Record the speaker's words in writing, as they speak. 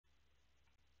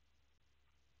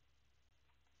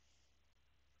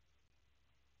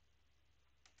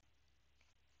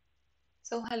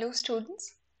So hello students,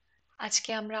 আজকে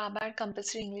আমরা আবার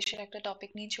কম্পালসরি ইংলিশের একটা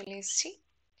টপিক নিয়ে চলে এসেছি।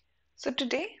 So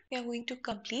today we are going to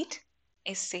complete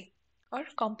এসে অর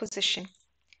কম্পোজিশন।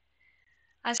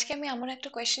 আজকে আমি এমন একটা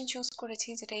কোয়েশ্চেন চুজ করেছি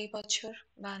যেটা এই বছর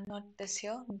বা not this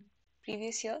year,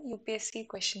 previous year UPSC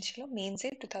question ছিল মেইনসে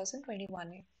 2021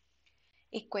 এ।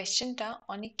 এই কোয়েশ্চেনটা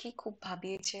অনেককেই খুব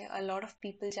ভাবিয়েছে। আ লট অফ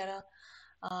পিপল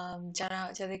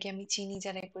যাদেরকে আমি চিনি,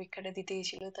 যারা এই পরীক্ষাটা দিতে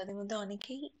গেছিল, তাদের মধ্যে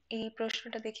অনেকেই এই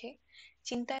প্রশ্নটা দেখে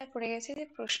চিন্তায় পড়ে গেছে যে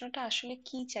প্রশ্নটা আসলে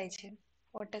কি চাইছে,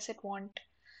 what does it want,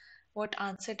 what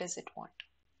answer does it want.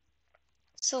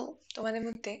 So তোমাদের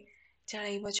মধ্যে যারা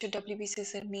এই বছর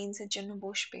ডব্লিউবিসিএস এর মেইনস এর জন্য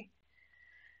বসবে,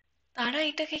 তারা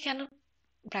এটাকে কেন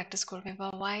প্র্যাকটিস করবে বা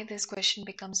why this question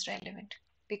becomes relevant?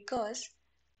 Because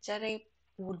যারা এই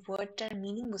ওয়ার্ডটার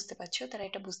মিনিং বুঝতে পারছো, তারা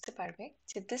এটা বুঝতে পারবে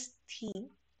যে this theme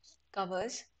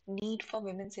covers need for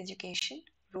women's education,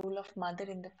 role of mother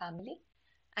in the family,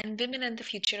 and women and the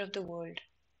future of the world.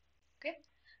 Okay,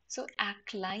 so act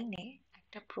line এ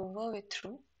একটা proverb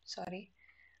through, sorry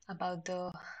about the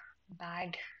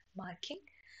bad marking,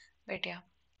 but yeah,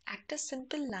 একটা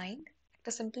simple line,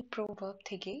 একটা simple proverb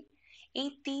থেকে এই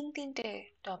তিনটে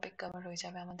topic cover হয়ে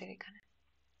যাবে আমাদের এখানে।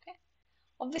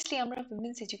 অবভিয়াসলি আমরা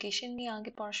উইমেন্স এডুকেশন নিয়ে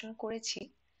আগে পড়াশোনা করেছি,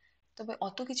 তবে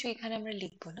অত কিছু এখানে আমরা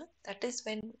লিখবো না। দ্যাট ইজ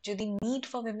ওয়েন যদি নিড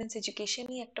ফর উইমেন্স এডুকেশন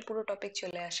নিয়ে একটা পুরো টপিক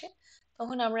চলে আসে,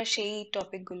 তখন আমরা সেই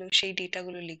টপিকগুলো, সেই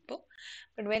ডেটাগুলো লিখবো।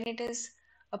 But when it is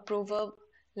a proverb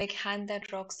like hand that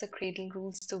rocks the cradle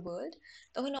rules the world,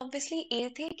 তখন অবভিয়াসলি এর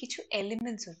থেকে কিছু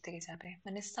এলিমেন্টস ওর থেকে যাবে,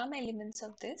 মানে সাম elements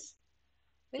of this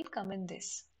will come in this.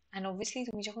 And obviously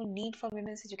তুমি যখন নিড ফর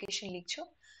উইমেন্স এডুকেশন লিখছো,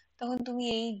 তখন তুমি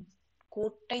এই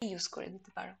কোডটাই ইউজ করে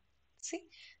দিতে পারো। C,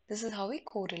 this is how we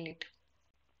correlate.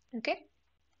 Okay,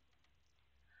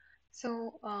 so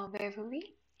where were we?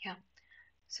 Yeah,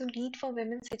 so need for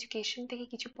women's education থেকে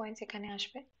কিছু পয়েন্টস এখানে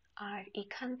আসবে, আর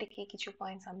এখান থেকে কিছু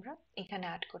পয়েন্টস আমরা এখানে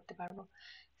অ্যাড করতে পারবো।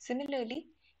 সিমিলারলি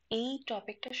এই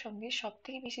টপিকটার সঙ্গে সব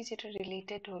থেকে বেশি যেটা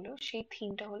রিলেটেড হলো, সেই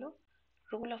থিমটা হলো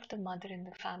role of the mother in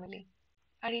the family.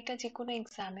 আর এটা যে কোনো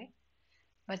এক্সামে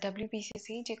বা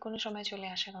ডব্লিউবিসিএসি যে কোনো সময় চলে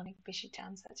আসার অনেক বেশি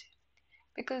চান্স আছে,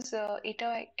 বিকজ এটা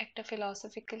একটা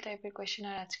ফিলসফিক্যাল টাইপের কোয়েশ্চেন,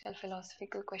 আর আজকাল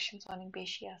ফিলসফিক্যাল কোয়েশ্চেন্স অনেক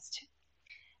বেশি আসছে।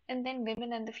 And then women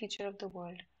and the future of the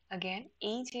world. Again,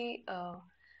 এই যে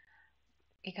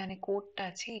এখানে কোডটা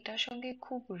আছে, এটার সঙ্গে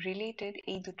খুব রিলেটেড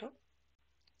এই দুটো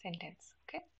সেন্টেন্স।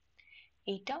 ওকে,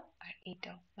 এইটা আর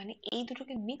এইটাও, মানে এই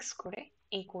দুটোকে মিক্স করে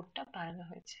এই কোডটা বানানো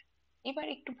হয়েছে। এবার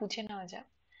একটু বুঝে নেওয়া যাক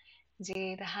যে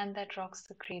the hand that rocks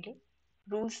the cradle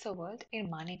rules the world এর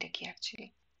মানেটা কি অ্যাকচুয়ালি।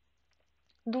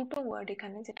 দুটো ওয়ার্ড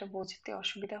এখানে যেটা বুঝতে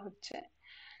অসুবিধা হচ্ছে,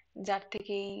 যার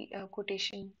থেকে এই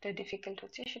কোটেশনটা ডিফিকাল্ট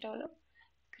হচ্ছে, সেটা হলো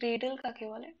ক্রেডল কাকে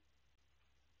বলে,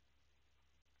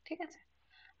 ঠিক আছে,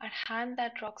 আর hand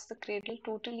that rocks the cradle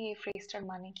totally এই ফ্রেজটার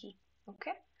মানে কি।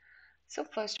 ওকে, so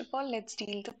first of all let's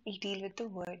deal with the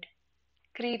word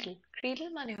cradle. Cradle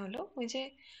মানে হলো ওই যে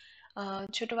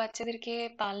ছোট বাচ্চাদেরকে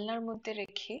পালনার মধ্যে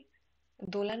রেখে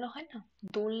দোলানো হয় না,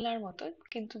 দোলনার মতো,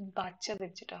 কিন্তু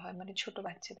বাচ্চাদের যেটা হয়, মানে ছোট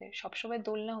বাচ্চাদের, সবসময়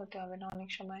দোলনা হতে হবে না, অনেক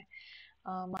সময়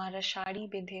মারা শাড়ি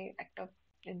বেঁধে একটা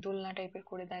দোলনা টাইপের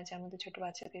করে দেয়, যার মধ্যে ছোট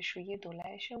বাচ্চাদের শুইয়ে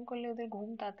দোলায়, সেরকম করলে ওদের ঘুম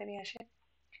তাড়াতাড়ি আসে,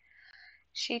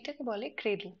 সেটাকে বলে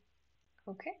ক্রেডল।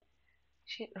 ওকে,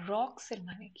 সে রক্স এর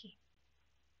মানে কি?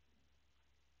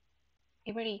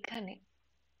 এবার এইখানে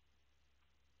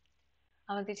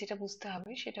আমাদের যেটা বুঝতে হবে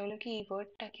সেটা হলো কি, এই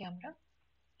ওয়ার্ডটাকে আমরা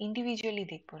ইন্ডিভিজুয়ালি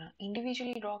দেখবো না।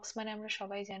 ইন্ডিভিজুয়ালি রক্স মানে আমরা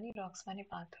সবাই জানি রক্স মানে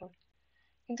পাথর,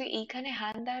 কিন্তু এইখানে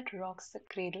hand that rocks the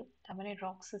cradle, তার মানে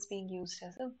rocks is being used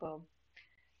as a verb.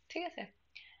 ঠিক আছে,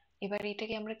 এবার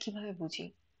এটাকে আমরা কিভাবে বুঝি?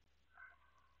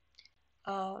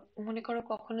 মনে করো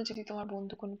কখনো যদি তোমার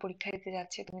বন্ধু কোনো পরীক্ষা দিতে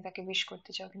যাচ্ছে, তুমি তাকে উইশ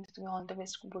করতে চাও, কিন্তু তুমি অল দ্য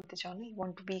বেস্ট বলতে চাও না, ইউ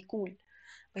ওয়ান্ট টু বি কুল,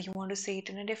 বা you want to say it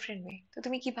in a different way, তো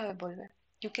তুমি কিভাবে বলবে?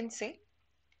 ইউ ক্যান সে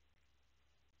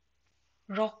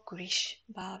রক করিস,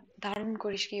 বা দারুণ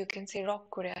করিস, কি ইউ ক্যান সে রক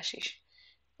করে আসিস।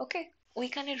 ওকে,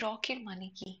 ওইখানে রকের মানে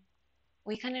কি?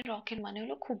 ওইখানে রকের মানে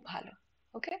হলো খুব ভালো।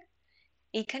 ওকে,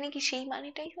 এইখানে কি সেই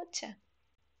মানেটাই হচ্ছে?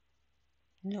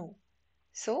 নো।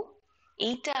 সো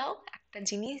এইটাও একটা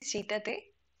জিনিস যেটাতে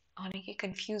অনেকে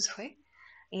কনফিউজ হয়ে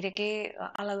এটাকে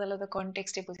আলাদা আলাদা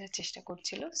কনটেক্সটে বোঝার চেষ্টা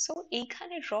করছিল। সো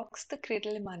এইখানে রক্স দ্য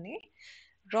ক্রেডল মানে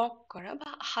রক করা বা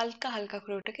হালকা হালকা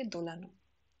করে ওটাকে দোলানো।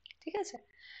 ঠিক আছে,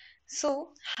 so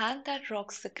hand that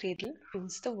rocks the cradle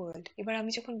rules the world. এবার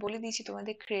আমি যখন বলে দিয়েছি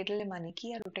তোমাদের ক্রেডলে মানে কি,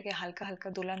 আর ওটাকে হালকা হালকা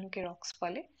দোলানোকে রক্স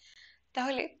বলে,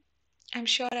 তাহলে আই এম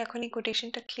শিওর এখন এই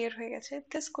কোটেশনটা ক্লিয়ার হয়ে গেছে।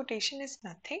 This quotation is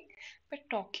nothing but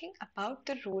talking about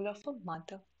the role of a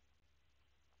mother.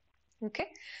 ওকে,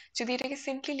 যদি এটাকে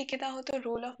সিম্পলি লিখে দেওয়া হতো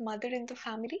role of mother in the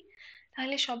family,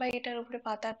 তাহলে সবাই এটার উপরে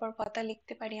পাতার পর পাতা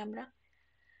লিখতে পারি আমরা।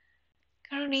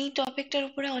 কারণ এই টপিকটার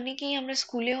উপরে অনেকেই আমরা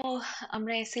স্কুলেও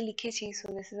আমরা এসে লিখেছি, so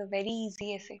this is a very easy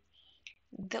এসে।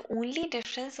 The only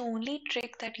difference, the only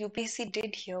trick that UPSC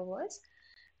did here was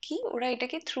কি ওরা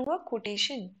এটাকে থ্রু আ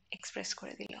কোটেশন এক্সপ্রেস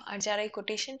করে দিল, আর যারা এই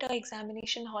কোটেশনটা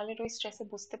এক্সামিনেশন হলের ওই স্ট্রেসে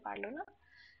বুঝতে পারলো না,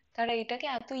 তারা এটাকে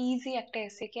এত ইজি একটা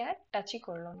এসেকে আর টাচই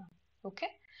করলো না। ওকে,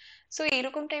 সো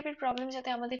এরকম টাইপের প্রবলেম যাতে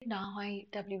আমাদের না হয়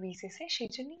WBCS এ, সেই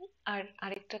জন্যই। আর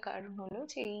আরেকটা কারণ হলো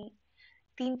যে এই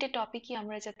তিনটে টপিকই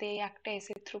আমরা যাতে একটা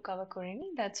এসে থ্রু কভার করে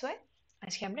নিই, দ্যাটস ওয়াই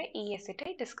আজকে আমরা এই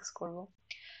এসেটাই ডিসকাস করব।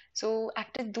 সো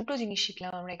দুটো জিনিস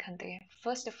শিখলাম আমরা এখান থেকে।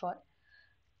 ফার্স্ট অফ অল,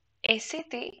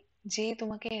 এসেতে যে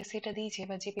তোমাকে এসেটা দিয়েছে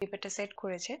বা যে পেপারটা সেট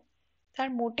করেছে, তার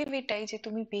মোটিভ এটাই যে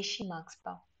তুমি বেশি মার্কস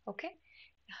পাও। ওকে,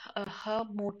 her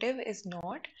motive is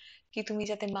not কি তুমি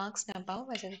যাতে মার্কস না পাও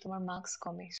বা যাতে তোমার মার্কস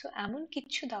কমে। সো এমন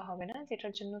কিচ্ছু দেওয়া হবে না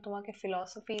যেটার জন্য তোমাকে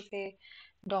ফিলসফিতে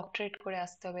ডক্টরেট করে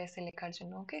আসতে হবে এসে লেখার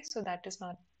জন্য। ওকে, so that is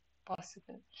not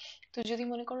possible. তো যদি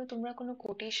মনে করো তোমরা কোনো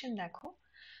কোটেশন দেখো,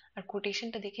 আর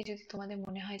কোটেশনটা দেখে যদি তোমাদের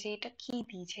মনে হয় যে এটা কি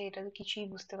দিয়েছে, এটা তো কিছুই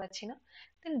বুঝতে পারছি না,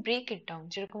 দেন ব্রেক ইট ডাউন।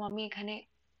 যেরকম আমি এখানে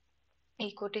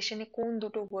এই কোটেশনে কোন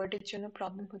দুটো ওয়ার্ডের জন্য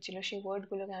প্রবলেম হচ্ছিল সেই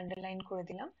ওয়ার্ডগুলোকে আন্ডারলাইন করে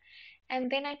দিলাম, and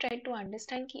then I try to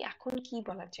understand কি এখন কি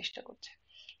বলার চেষ্টা করছে।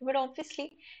 এবার অবভিয়াসলি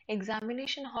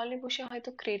এক্সামিনেশন হলে বসে হয়তো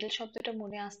ক্রেডল শব্দটা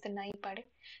মনে আসতে নাই পারে,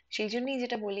 সেই জন্যই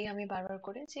যেটা বলি আমি বারবার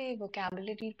করে যে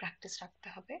ভোকাবুলারির প্র্যাকটিস রাখতে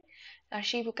হবে। আর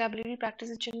সেই ভোকাবুলারি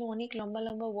প্র্যাকটিসের জন্য অনেক লম্বা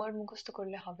লম্বা ওয়ার্ড মুখস্থ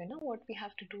করলে হবে না। What we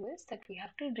have to do is that we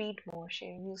have to read more, say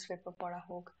news paper পড়া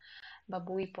হোক বা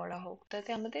বই পড়া হোক, তাতে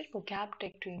আমাদের ভোক্যাবটা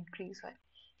একটু ইনক্রিজ হয়।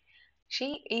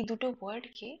 এই দুটো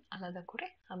ওয়ার্ডকে আলাদা করে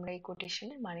আমরা এই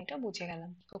কোটেশনের মানেটা বুঝে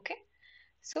গেলাম। ওকে,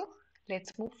 সো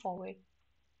লেটস মুভ ফরওয়ার্ড।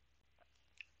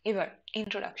 এবার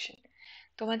ইন্ট্রোডাকশন।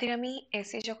 তোমাদের আমি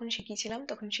এসে যখন শিখিয়েছিলাম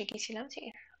তখন শিখিয়েছিলাম যে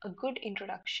a good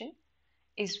introduction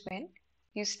is when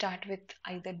you start with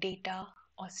either data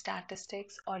or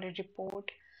statistics or a report,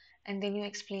 and then you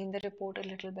explain the report a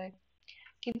little bit.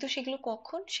 কিন্তু সেগুলো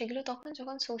তখন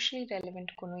যখন সোশ্যালি রেলেভেন্ট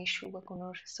কোনো ইস্যু বা কোনো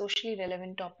সোশ্যালি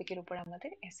রেলেভেন্ট টপিকের উপর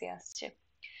আমাদের এসে আসছে।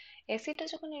 এসেটা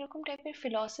যখন এরকম টাইপের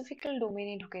ফিলসফিক্যাল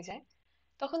ডোমেনে ঢুকে যায়,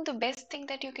 তখন the best thing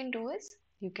that you can do is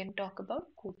you can talk about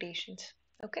quotations.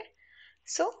 Okay,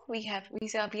 so we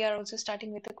are also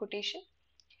starting with a quotation.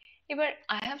 এবার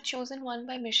I have chosen one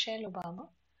by Michelle Obama.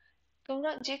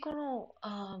 তোমরা যে কোনো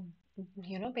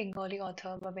বেঙ্গলি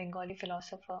অথর বা Bengali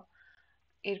philosopher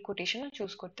এর কোটেশনও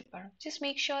choose করতে পারো। Just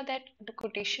make sure that the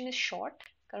quotation is short,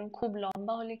 কারণ খুব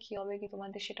লম্বা হলে কি হবে কি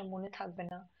তোমাদের সেটা মনে থাকবে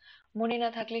না। মনে না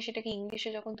থাকলে সেটাকে ইংলিশে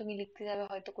যখন তুমি লিখতে যাবে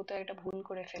হয়তো কোথাও একটা ভুল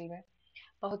করে ফেলবে,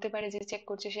 বা হতে পারে যে চেক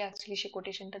করছে সে অ্যাকচুয়ালি সে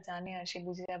কোটেশনটা জানে আর সে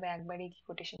বুঝে যাবে একবারই কি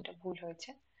কোটেশনটা ভুল হয়েছে।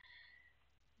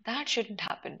 That shouldn't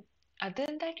happen. Other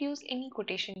than that, use any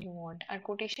quotation you want. আর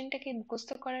কোটেশনটাকে মুখস্থ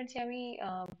করার যে আমি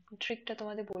ট্রিকটা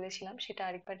তোমাদের বলেছিলাম সেটা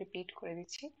আরেকবার রিপিট করে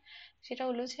দিচ্ছি। সেটা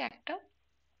হলো যে একটা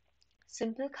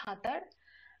সিম্পল খাতার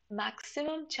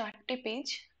ম্যাক্সিমাম 4টে পেজ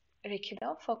রেখে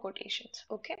দাও ফর কোটেশনস।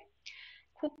 ওকে,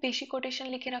 খুব বেশি কোটেশন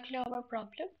লিখে রাখলে আবার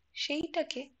প্রবলেম।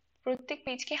 সেইটাকে প্রত্যেক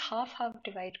পেজকে হাফ হাফ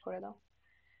ডিভাইড করে দাও,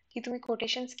 কি তুমি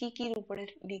কোটেশনস কি কি উপরে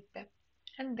লিখবে।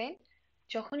 অ্যান্ড দেন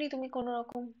যখনই তুমি কোনো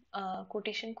রকম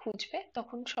কোটেশন খুঁজবে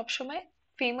তখন সবসময়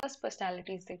ফেমাস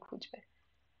পার্সোনালিটিসদের খুঁজবে।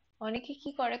 অনেকে কি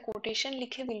করে কোটেশন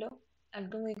লিখে দিল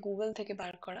একদম ওই গুগল থেকে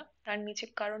বার করা, তার নিচে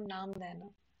কারোর নাম দেয় না।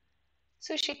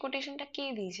 সো সেই কোটেশনটা কে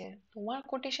দিয়েছে? তোমার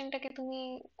কোটেশনটাকে তুমি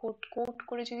কোট কোট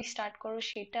করে যদি স্টার্ট করো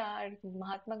সেটা, আর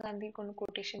মহাত্মা গান্ধীর কোনো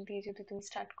কোটেশন দিয়ে যদি তুমি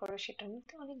স্টার্ট করো, সেটার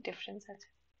মধ্যে অনেক ডিফারেন্স আছে।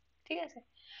 ঠিক আছে,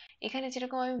 এখানে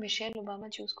যেরকম আমি মিশেল ওবামা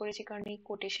চুজ করেছি কারণ এই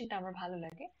কোটেশনটা আমার ভালো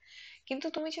লাগে, কিন্তু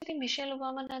তুমি যদি মিশেল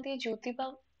ওবামা না দিয়ে জ্যোতিবা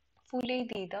ফুলেই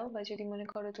দিয়ে দাও, বা যদি মনে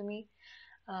করো তুমি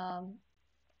আহ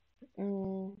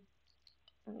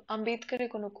আম্বেদকরের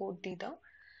কোনো কোট দিয়ে দাও,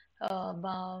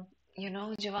 বা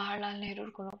জওয়াহরলাল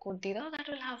নেহরুর কোনো কোট দিয়ে দাও, that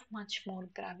will have much more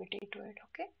gravity to it.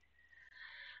 Okay,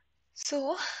 so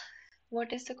what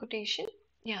is the quotation?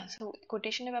 Yeah, so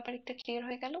quotation এর ব্যাপারে একটা ক্লিয়ার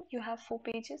হয়ে গেল। You have 4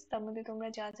 pages, তার মধ্যে তোমরা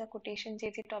যা যা কোটেশন যে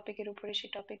যে টপিকের উপরে সেই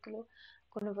টপিকগুলো,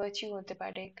 কোনো ভার্চু হতে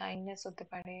পারে, কাইন্ডনেস হতে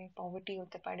পারে, পভার্টি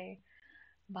হতে পারে,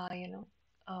 বা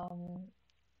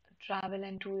ট্রাভেল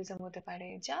অ্যান্ড ট্যুরিজম হতে পারে,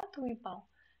 যা তুমি পাও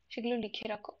সেগুলো লিখে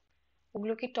রাখো।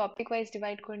 ওগুলোকে টপিক ওয়াইজ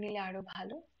ডিভাইড করে নিলে আরো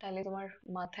ভালো, তাহলে তোমার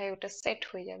মাথায় ওটা সেট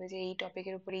হয়ে যাবে যে এই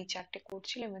টপিকের উপর এই 4টে কোড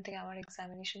ছিল, এর থেকে আমার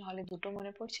এক্সামিনেশন হলে দুটো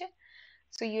মনে পড়ছে।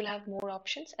 So you'll have more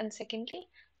options. And secondly,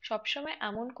 সবসময়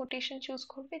এমন কোটেশন চুজ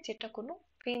করবে যেটা কোনো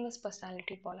ফেমাস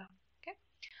পার্সোনালিটির বলা। ওকে,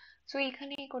 সো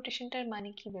এখানে এই কোটেশনটার মানে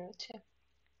কি বেরোচ্ছে?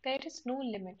 There is no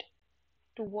limit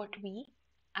to what we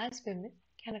as women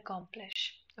can accomplish.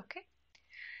 Okay,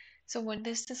 so what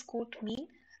does this quote mean?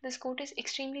 This quote is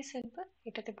extremely simple.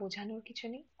 এটাতে বোঝানোর কিছু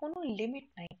নেই, কোনো লিমিট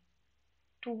নাই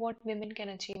to what women can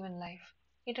achieve in life.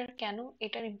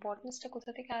 এটার ইম্পর্টেন্সটা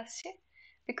কোথা থেকে আসছে?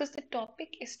 Because the topic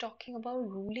is talking about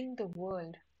ruling the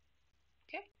world.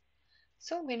 Okay,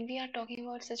 so when we are talking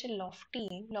about such a lofty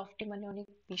মানে অনেক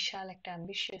বিশাল একটা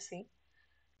অ্যাম্বিশিয়াস,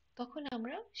 তখন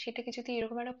আমরা সেটাকে যদি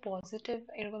এরকম একটা পজিটিভ,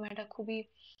 এরকম একটা খুবই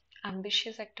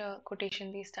অ্যাম্বিশিয়াস একটা কোটেশন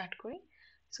দিয়ে স্টার্ট করি,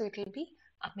 so it will be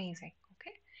amazing.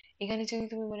 ওকে, এখানে যদি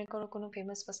তুমি মনে করো কোনো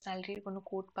ফেমাস পার্সোনালিটির কোনো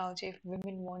কোট পাও যে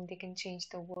women want they can change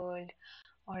the world,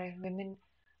 or if women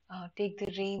take the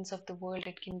reins of the world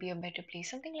it can be a better place,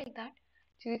 something like that,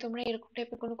 যদি তোমরা এরকম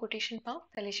টাইপের কোনো কোটেশন পাও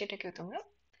তাহলে সেটাকেও তোমরা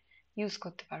ইউজ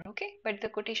করতে পারো। ওকে, but the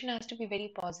quotation has to be very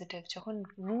positive. যখন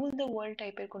রুল দ্য ওয়ার্ল্ড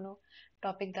টাইপের কোনো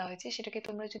টপিক দেওয়া হয়েছে সেটাকে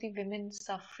তোমরা যদি উইমেন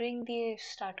সাফারিং দিয়ে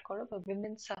স্টার্ট করো বা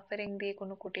উইমেন সাফারিং দিয়ে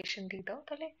কোনো কোটেশন দিয়ে দাও,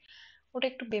 তাহলে ওটা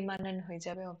একটু বেমানান হয়ে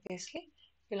যাবে। Obviously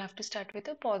you'll have to start with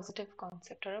a positive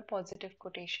concept or a positive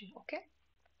quotation. Okay,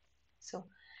 so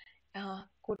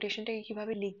কোটেশনটাকে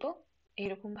কিভাবে লিখবো,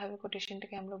 এরকম ভাবে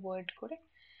কোটেশনটাকে আমরা ওয়ার্ড করে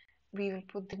we will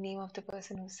put the name of the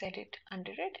person who said it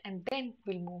under it, and then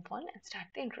we'll move on and start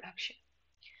the introduction.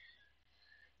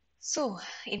 So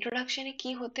introduction এ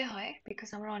কি হতে হয়, because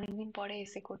আমরা অনেকদিন পরে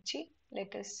এসে করছি,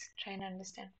 let us try and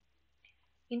understand.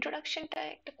 ইন্ট্রোডাকশনটা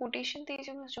একটা কোটেশন দিয়ে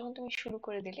যখন তুমি শুরু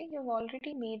করে দিলে, you have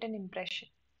already made an impression.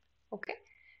 Okay,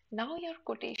 now your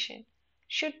quotation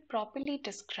should properly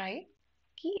describe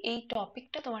কি এই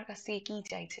টপিকটা তোমার কাছ থেকে কি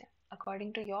চাইছে,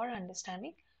 according to your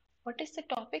understanding what is the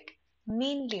topic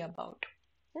mainly about.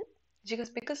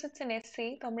 because it's an essay,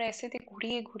 তো আমরা এসেতে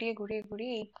ঘুরিয়ে ঘুরিয়ে ঘুরিয়ে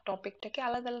ঘুরিয়ে এই টপিকটাকে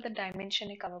আলাদা আলাদা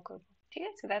ডাইমেনশনে কভার করবো, ঠিক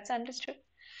আছে? That's understood.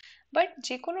 বাট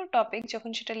যে কোনো টপিক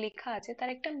যখন সেটা লেখা আছে তার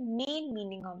একটা মেইন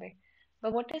মিনিং হবে, বা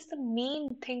what is the main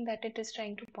thing that it is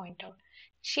trying to point out,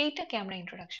 সেইটাকে আমরা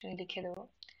ইন্ট্রোডাকশনে লিখে দেবো।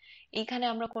 এইখানে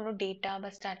আমরা কোনো ডেটা বা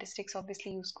স্ট্যাটিস্টিক্স অবভিয়াসলি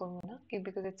ইউজ করবো না,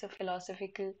 বিকজ ইটস আ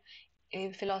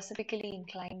ফিলসফিক্যালি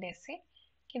ইনক্লাইন্ড এসে।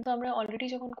 কিন্তু আমরা অলরেডি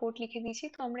যখন কোট লিখে দিয়েছি,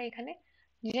 তো আমরা এখানে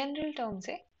জেনারেল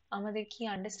টার্মসে আমাদের কি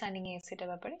আন্ডারস্ট্যান্ডিং এ সেটা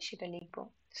ব্যাপারে সেটা লিখবো।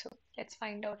 সো লেটস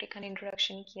ফাইন্ড আউট এখানে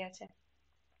ইন্ট্রোডাকশনে কি আছে।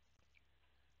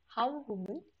 How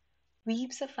woman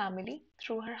weaves a family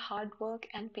through her hard work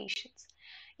and patience.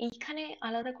 এইখানে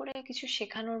আলাদা করে কিছু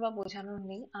শেখানোর বা বোঝানোর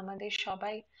নেই, আমাদের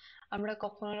সবাই আমরা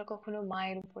কখনো না কখনো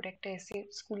মায়ের উপর একটা এসে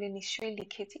স্কুলে নিশ্চয়ই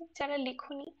লিখেছি, যারা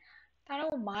লেখনি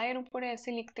তারাও মায়ের উপরে এসে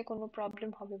লিখতে কোনো প্রবলেম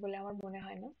হবে বলে আমার মনে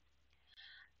হয় না।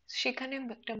 সেখানে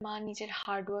একটা মা নিজের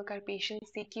হার্ড ওয়ার্ক আর পেশেন্স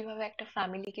দিয়ে কিভাবে একটা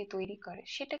ফ্যামিলিকে তৈরি করে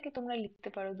সেটাকে তোমরা লিখতে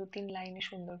পারো 2-3 লাইনে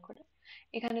সুন্দর করে।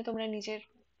 এখানে তোমরা নিজের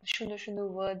সুন্দর সুন্দর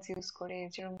ওয়ার্ডস ইউজ করে,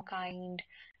 যেরকম kind,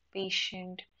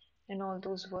 patient, and all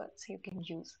those words you can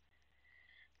use.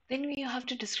 Then you have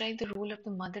to describe the role of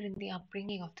the mother in the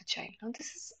upbringing of the child. Now this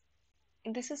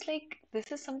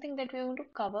is something that we are going to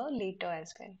cover later as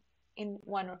well in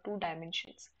 1 or 2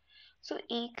 dimensions. So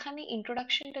এইখানে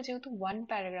ইন্ট্রোডাকশনটা যেহেতু 1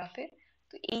 প্যারাগ্রাফের,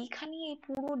 তো এইখানে এই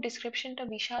পুরো ডেসক্রিপশনটা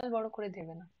বিশাল বড় করে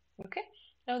দেবে না। ওকে,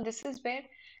 নাও this is wire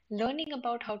learning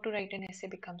about how to write an essay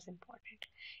becomes important.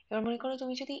 এবার মনে করো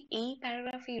তুমি যদি এই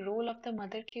প্যারাগ্রাফে রোল অফ দ্য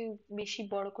মাদারকে বেশি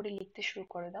বড় করে লিখতে শুরু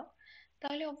করে দাও,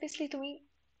 তাহলে অবভিয়াসলি তুমি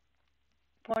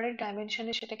পরের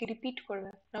ডাইমেনশনে সেটাকে রিপিট করবে।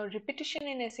 নাও রিপিটিশন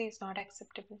ইন এসে is not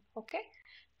acceptable. Okay,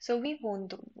 so we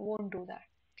won't do that.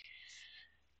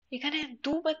 এখানে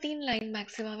 2 বা 3 লাইন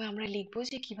ম্যাক্সিমামে আমরা লিখবো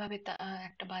যে কিভাবে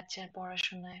একটা বাচ্চার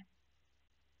পড়াশোনায়,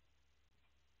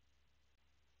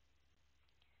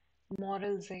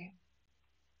 মরালসে,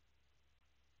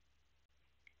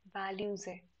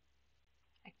 ভ্যালিউসে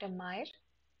একটা মায়ের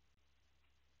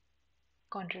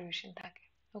কন্ট্রিবিউশন থাকে।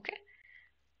 ওকে,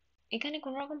 এখানে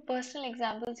কোনো রকম পার্সোনাল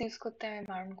এক্সাম্পলস ইউজ করতে আমি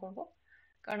বারণ করবো,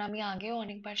 কারণ আমি আগেও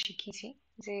অনেকবার শিখিয়েছি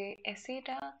যে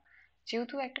এসেটা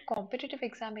যেহেতু একটা কম্পিটিটিভ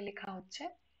এক্সামে লেখা হচ্ছে,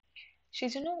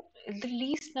 সেজন্য the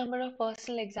least number of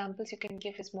personal examples you can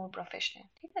give is more professional.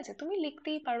 ঠিক আছে, তুমি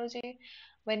লিখতেই পারো যে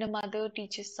when a mother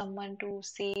teaches someone to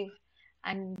save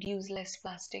and use less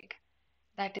plastic,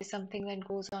 that is something that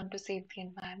goes on to save the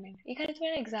environment. এখানে তুমি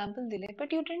একটা example দিলে, but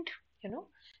you didn't, you know,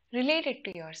 relate it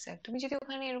to yourself. তুমি যদি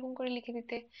ওখানে এরকম করে লিখে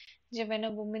দিতে যে when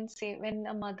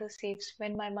a mother saves,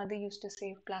 when my mother used to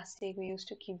save plastic, we used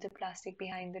to keep the plastic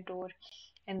behind the door,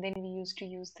 and then we used to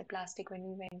use the plastic when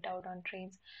we went out on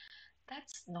trains.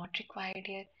 That's not required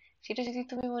here. সেটা যদি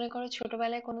তুমি মনে করো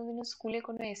ছোটবেলায় কোনোদিনও স্কুলে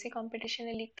কোনো এসে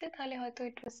কম্পিটিশনে লিখতে, তাহলে হয়তো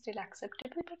it was still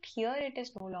acceptable, but here it is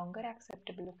no longer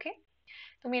acceptable. Okay,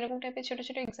 তুমি এরকম টাইপের ছোট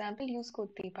ছোট এক্সাম্পল ইউজ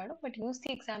করতেই পারো, but use the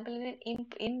example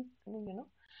in you know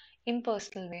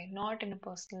impersonal way, not in a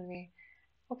personal way.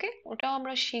 ওকে, ওটাও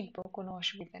আমরা শিখবো, কোনো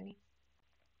অসুবিধা নেই।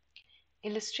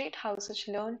 Illustrate how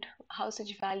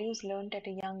such values learned at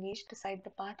a young age decide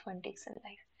the path one takes in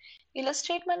life.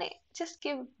 Illustrate মানে just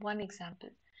give one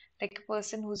example. Like a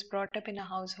person who's brought up in a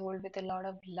household with a lot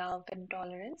of love and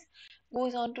tolerance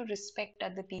goes on to respect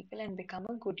other people and become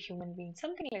a good human being.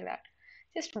 Something like that.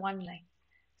 Just one line.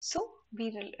 So we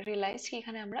realized কি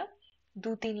এখানে আমরা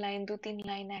দু তিন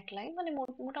line এক line মানে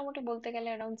মোটামুটি বলতে গেলে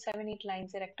অ্যারাউন্ড 7-8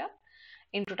 লাইনস এর একটা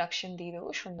ইন্ট্রোডাকশন দিয়ে দেবো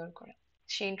সুন্দর করে।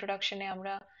 সেই ইন্ট্রোডাকশনে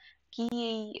আমরা কি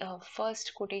এই ফার্স্ট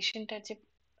কোটেশনটার যে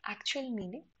অ্যাকচুয়াল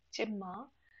মিনিং, যে মা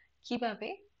কিভাবে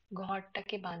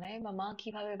ঘরটাকে বানায় বা মা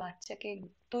কিভাবে বাচ্চাকে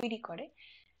তৈরি করে,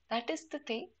 that is the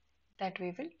thing that we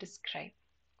will describe.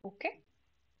 Okay,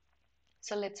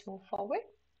 so let's move forward.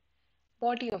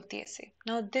 Body of the essay.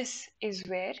 Now this is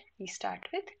where we start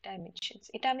with dimensions.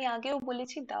 এটা আমি আগেও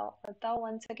বলেছি, তাও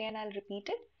once again I'll repeat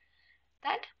it,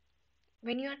 that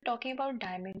when you are talking about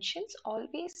dimensions,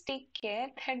 always take care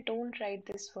that don't write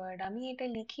this word. আমি এটা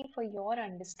লিখি for your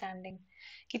understanding,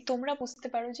 কি তোমরা বুঝতে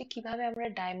পারো যে কিভাবে আমরা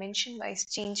dimension wise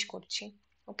change করছি।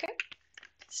 Okay,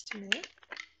 just a minute.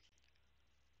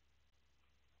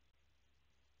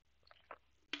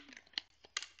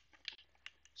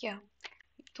 Yeah,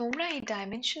 তোমরা এই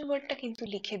ডাইমেনশন ওয়ার্ডটা কিন্তু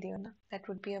লিখে দিও না, that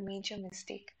would be a major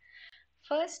mistake.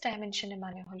 First ডাইমেনশনের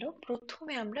মানে হলো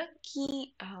প্রথমে আমরা কি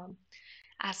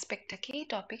অ্যাসপেক্টটাকে এই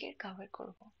টপিকের কভার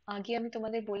করব। আগে আমি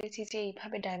তোমাদের বলেছি যে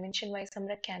এইভাবে ডাইমেনশন ওয়াইজ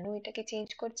আমরা কেন এটাকে চেঞ্জ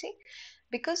করছি,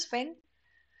 বিকজ ওয়েন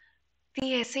দি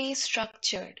এসে ইজ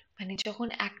স্ট্রাকচার্ড, মানে যখন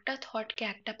একটা থটকে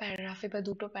একটা প্যারাগ্রাফে বা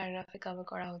দুটো প্যারাগ্রাফে কভার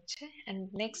করা হচ্ছে অ্যান্ড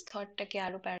নেক্সট থটটাকে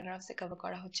আরো প্যারাগ্রাফে কভার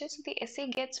করা হচ্ছে, সো দি এসে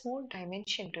গেটস মোর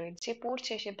ডাইমেনশন টু ইট। যে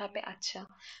পড়ছে সে ভাবে আচ্ছা,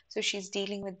 so she is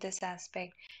dealing with this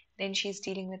aspect, then she is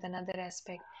dealing with another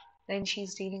aspect, then she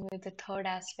is dealing with the third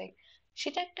aspect.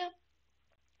 সেটা একটা,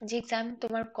 যে এক্সাম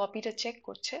তোমার কপিটা চেক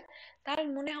করছে তার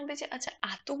মনে হবে যে আচ্ছা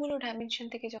এতগুলো ডাইমেনশন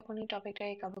থেকে যখন এই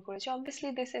টপিকটাকে কভার করেছে, অবভিয়াসলি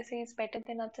দিস এসে is better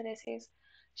then other essays,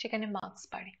 সেখানে মার্কস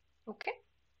বাড়ে। ওকে,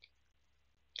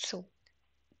 so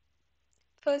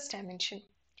first dimension,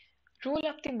 role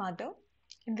of the mother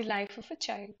in the life of a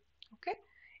child. ওকে,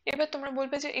 এবার তোমরা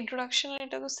বলবে যে ইন্ট্রোডাকশন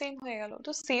এটা তো সেম হয়ে গেল,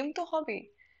 তো সেম তো হবে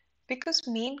বিকজ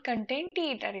মেইন কন্টেন্টই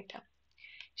এটা।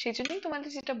 সেই জন্যই তোমাদের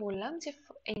যেটা বললাম যে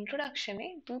ইন্ট্রোডাকশনে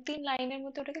 2-3 লাইনের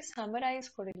মধ্যে ওটাকে সামারাইজ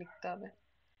করে লিখতে হবে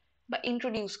বা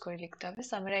ইন্ট্রোডিউস করে লিখতে হবে,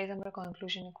 সামারাইজ আমরা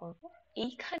কনক্লুশনে করব।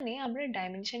 এইখানে আমরা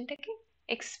ডাইমেনশনটাকে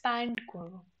এক্সপ্যান্ড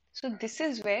করব। সো দিস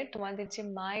ইজ ওয়্যার তোমাদের যে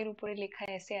মায়ের উপরে লেখা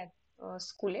এসে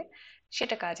স্কুলে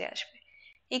সেটা কাজে আসবে।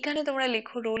 এখানে তোমরা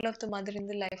লেখো role of the mother in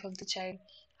the life of the child,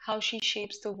 how she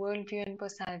shapes the world view and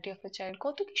personality of a child.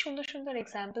 কত কি সুন্দর সুন্দর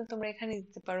এক্সাম্পল তোমরা এখানে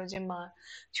দিতে পারো, যে মা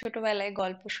ছোটবেলায়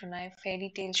গল্প শোনায়, ফেয়ারি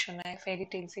টেল শোনায়, ফেয়ারি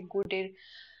টেলসে গুডের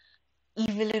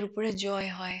ইভিলের উপরে জয়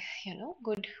হয়,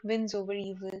 good wins over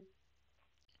evil,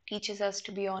 teaches us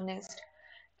to be honest,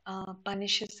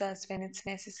 punishes us when it's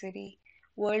necessary.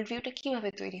 World ভিউটা কিভাবে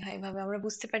তৈরি হয়, এভাবে আমরা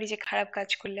বুঝতে পারি যে খারাপ কাজ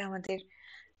করলে আমাদের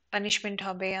পানিশমেন্ট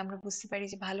হবে, আমরা বুঝতে পারি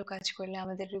যে ভালো কাজ করলে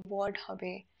আমাদের রিওয়ার্ড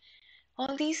হবে।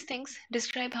 All these things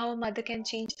describe how a mother can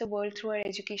change the world through her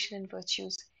education and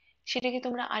virtues. সেটাকে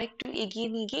তোমরা আরেকটু এগিয়ে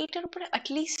নিয়ে গিয়ে এটার উপরে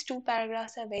at least 2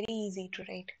 paragraphs are very easy to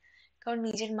right, কারণ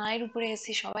নিজের মায়ের উপরে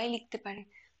এসে সবাই লিখতে পারে।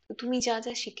 তো তুমি যা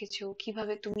যা শিখেছো,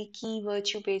 কিভাবে তুমি কি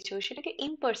ভার্চু পেয়েছো, সেটাকে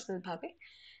ইমপার্সোনাল ভাবে,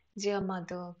 যে a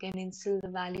mother can instill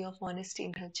the value of honesty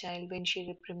in her child when she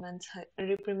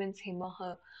reprimands him or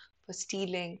her for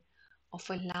stealing or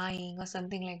for lying or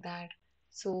something like that.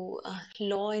 So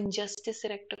law and justice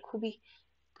এর একটা খুবই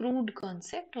crude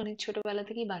concept অনেক ছোটবেলা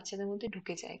থেকেই বাচ্চাদের মধ্যে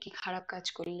ঢুকে যায়, কি খারাপ কাজ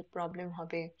করলে প্রবলেম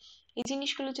হবে। এই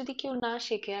জিনিসগুলো যদি কেউ না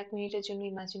শেখে, 1 মিনিটের জন্য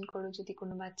ইমাজিন করো যদি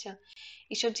কোনো বাচ্চা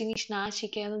এসব জিনিস না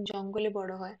শিখে একদম জঙ্গলে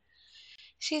বড় হয়,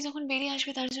 সে যখন বেরিয়ে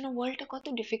আসবে তার জন্য ওয়ার্ল্ডটা কত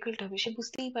ডিফিকাল্ট হবে, সে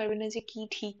বুঝতেই পারবে না যে কি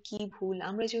ঠিক কি ভুল।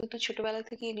 আমরা যেহেতু ছোটবেলা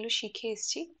থেকে এগুলো শিখে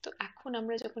এসেছি, তো এখন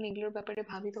আমরা যখন এগুলোর ব্যাপারে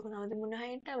ভাবি তখন আমাদের মনে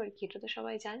হয় এটা আবার কি, এটা তো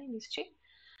সবাই জানে নিশ্চয়ই।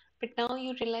 বাট নাও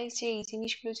ইউ রিয়েলাইজ যে এই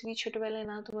জিনিসগুলো যদি ছোটবেলায়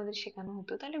না তোমাদের শেখানো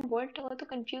হতো তাহলে ওয়ার্ল্ডটা কত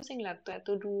কনফিউজিং লাগতো, এত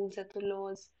রুলস, এত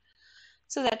lodge.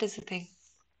 So that is the thing.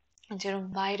 যেরকম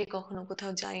বাইরে কখনো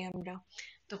কোথাও যাই আমরা,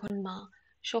 তখন মা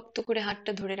শক্ত করে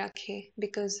হাতটা ধরে রাখে,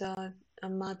 বিকজ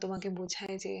মা তোমাকে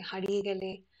বোঝায় যে হারিয়ে গেলে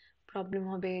প্রবলেম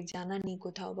হবে, জানা নেই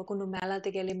কোথাও, বা কোনো মেলাতে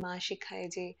গেলে মা শেখায়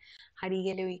যে হারিয়ে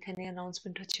গেলে ওইখানে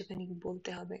অ্যানাউন্সমেন্ট হচ্ছে, ওখানে বলতে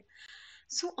হবে।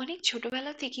 সো অনেক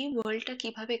ছোটবেলা থেকেই ওয়ার্ল্ডটা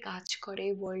কিভাবে কাজ করে,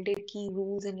 ওয়ার্ল্ডের কি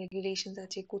রুলস এন্ড রেগুলেশনস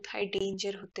আছে, কোথায়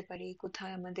ডেঞ্জার হতে পারে,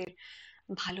 কোথায় আমাদের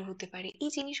ভালো হতে পারে, এই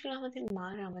জিনিসগুলো আমাদের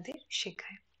মারা আমাদের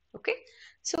শেখায়। ওকে,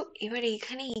 সো এবার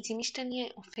এইখানে এই জিনিসটা নিয়ে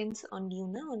অফেন্স অন ইউ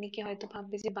না, অনেকে হয়তো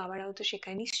ভাববে যে বাবারাও তো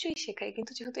শেখায়, নিশ্চয়ই শেখায়,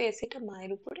 কিন্তু যেহেতু এসেটা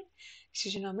মায়ের উপরে,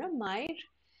 সেজন্য আমরা মায়ের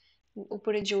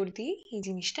উপরে জোর দিয়ে এই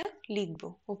জিনিসটা লিখবো।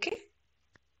 ওকে,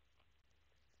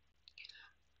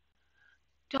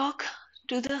 টক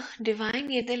টু দ্য ডিভাইন,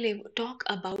 এদের টক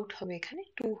অ্যাবাউট হবে, এখানে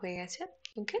টু হয়ে গেছে।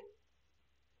 ওকে,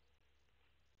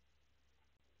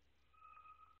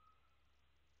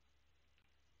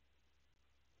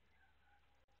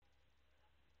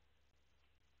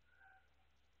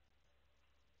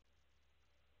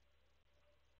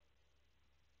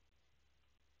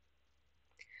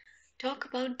 Talk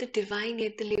about the divine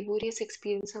yet the laborious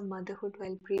experience of motherhood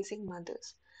while praising mothers.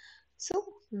 So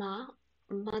মা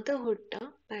মাদারহুডটা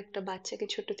বা একটা বাচ্চাকে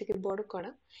ছোট থেকে বড়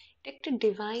করা এটা একটা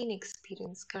ডিভাইন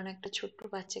এক্সপিরিয়েন্স, কারণ একটা ছোট্ট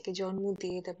বাচ্চাকে জন্ম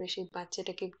দিয়ে তারপরে সেই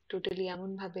বাচ্চাটাকে টোটালি এমন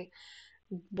ভাবে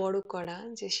বড় করা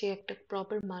যে সে একটা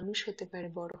প্রপার মানুষ হতে পারে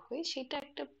বড় হয়ে, সেটা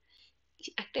একটা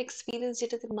একটা এক্সপিরিয়েন্স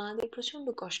যেটাতে মাদের প্রচন্ড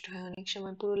কষ্ট হয়, অনেক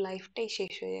সময় পুরো লাইফটাই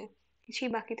শেষ হয়ে যায়, কিছুই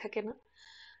বাকি থাকে না।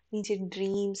 নিজের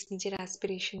ড্রিমস, নিজের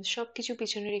অ্যাসপিরেশন সবকিছু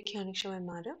পিছনে রেখে অনেক সময়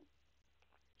মারা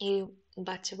এই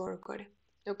বাচ্চা বড় করে।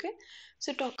 ওকে, সো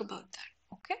টক অ্যাবাউট দ্যাট।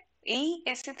 ওকে, এই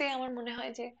এসেতে আমার মনে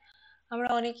হয় যে আমরা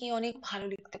অনেকেই অনেক ভালো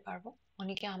লিখতে পারবো,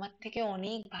 অনেকে আমার থেকে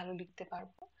অনেক ভালো লিখতে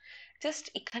পারবো। জাস্ট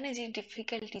এখানে যে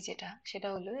ডিফিকাল্টি যেটা, সেটা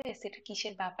হলো এসেটা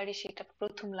কিসের ব্যাপারে সেটা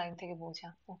প্রথম লাইন থেকে বোঝা।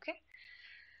 ওকে,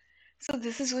 so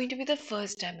this is going to be the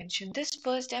first dimension. This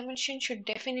first dimension should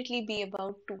definitely be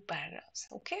about 2 paragraphs,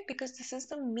 okay? Because this is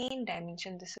the main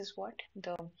dimension. This is what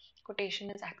the quotation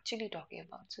is actually talking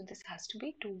about. So this has to be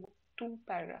two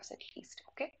paragraphs at least,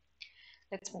 okay?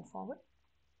 Let's move forward.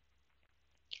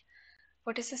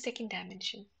 What is the second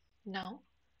dimension? Now,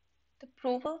 the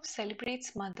proverb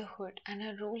celebrates motherhood and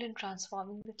her role in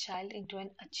transforming the child into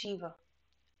an achiever.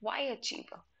 Why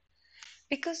achiever?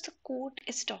 Because the quote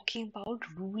is talking about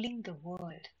ruling the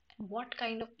world. And what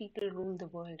kind of people rule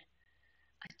the world?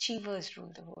 Achievers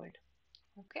rule the world.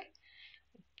 Okay?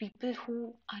 People who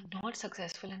are not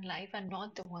successful in life are not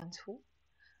the ones who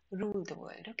rule the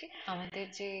world. Okay? আমাদের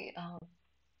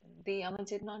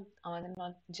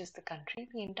not just the country,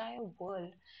 the entire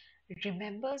world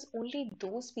remembers only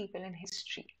those people in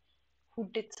history who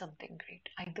did something great,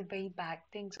 either very bad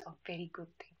things or very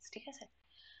good things. ঠিক আছে?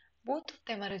 Both of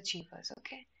them are achievers.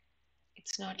 Okay?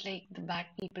 It's not like the bad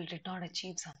people did not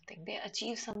achieve something. They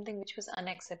achieved something which was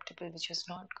unacceptable, which was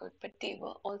not good, but they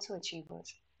were also achievers.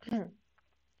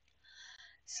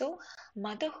 So,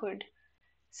 motherhood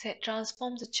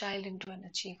transforms a child into an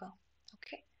achiever.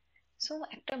 Okay? So,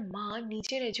 একটা মা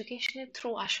নিজের এডুকেশনের through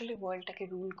আসলে ওয়ার্ল্ডটাকে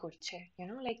rule করছে,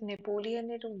 like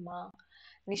নেপোলিয়নেরও মা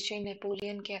নিশ্চয়ই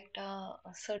নেপোলিয়নকে একটা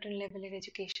certain লেভেলের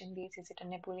এডুকেশন দিয়েছে যেটা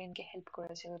নেপোলিয়নকে হেল্প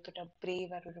করেছে অতটা ব্রেভ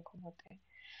আর ওরকম হতে।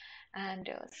 And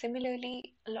similarly,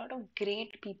 a lot of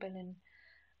great people in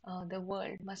the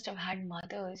world must have had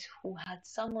mothers who had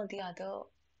some or the other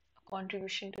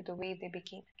contribution to the way they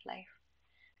became in life.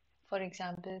 For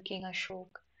example, King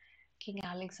Ashok, King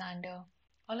Alexander,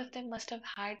 all of them must have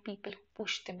had people who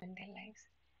pushed them in their lives.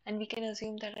 And we can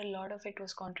assume that a lot of it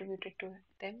was contributed to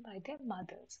them by their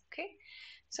mothers. Okay?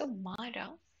 So, Mara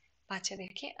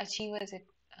বাচ্চাদেরকে achievers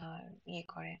ইয়ে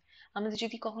করে। আমাদের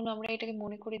যদি কখনো আমরা এটাকে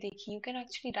মনে করে দেখি, you can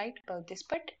actually write about this,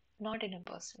 but not in a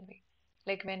personal way.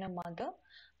 Like when a mother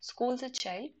scolds a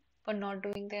child for not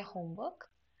doing their homework,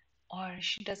 or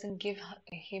she doesn't give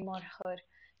him or her,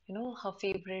 her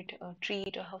favorite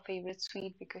treat or her favorite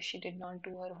sweet because she did not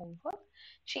do her homework,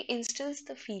 she instills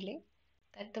the feeling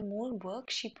that the more work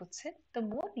she puts in, the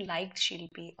more liked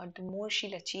she'll be or the more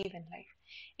she'll achieve in life.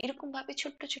 এরকম ভাবে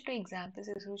ছোট্ট ছোট্ট examples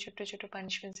এর through, ছোট্ট ছোট্ট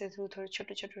punishments এর through, ছোট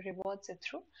ছোট রিওয়ার্ডস এর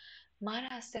থ্রু মারা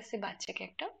আস্তে আস্তে বাচ্চাকে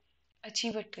একটা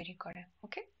অ্যাচিভার তৈরি করে।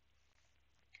 ওকে,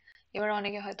 এবার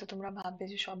অনেকে হয়তো তোমরা ভাববে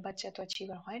যে সব বাচ্চা তো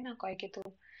অ্যাচিভার হয় না, কয়েকে তো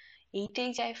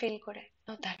এইটাই যায় ফেল করে।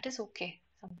 Now that is okay,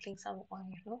 something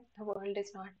the world is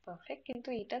not perfect, কিন্তু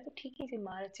এটা তো ঠিকই যে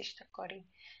মারা চেষ্টা করে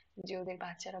যে ওদের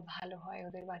বাচ্চারা ভালো হয়,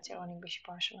 ওদের বাচ্চারা অনেক বেশি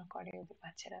পড়াশোনা করে, ওদের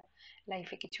বাচ্চারা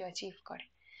লাইফে কিছু অ্যাচিভ করে।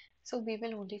 So we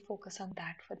will only focus on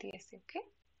that for the essay, okay?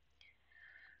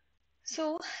 So,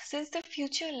 since the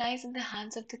future lies in the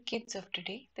hands of the kids of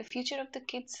today, the future of the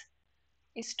kids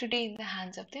is today in the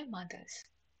hands of their mothers.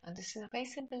 Now, this is a very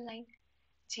simple line.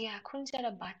 যে এখন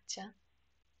যারা বাচ্চা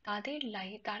তাদের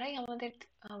তারাই আমাদের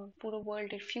পুরো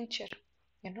ওয়ার্ল্ডের future,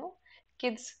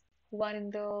 kids who are in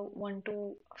the 1 to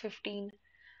 15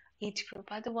 age group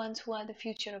are the ones who are the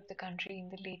future of the country in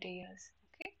the later years.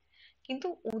 কিন্তু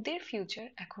ওদের ফিউচার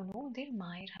এখনো ওদের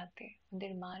মায়ের হাতে।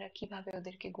 ওদের মারা কিভাবে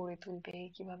ওদেরকে গড়ে তুলবে,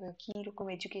 কিভাবে কি রকম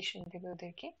এডুকেশন দেবে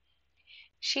ওদেরকে,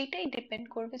 সেটাই ডিপেন্ড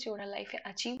করবে যে ওরা লাইফে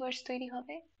অ্যাচিভার্স তৈরি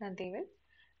হবে না they will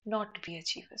not be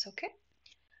achievers. Okay,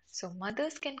 so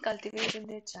mothers can cultivate in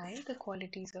their child the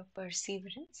qualities of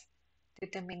perseverance,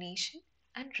 determination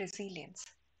and resilience.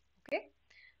 Okay,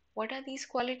 what are these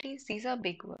qualities? These are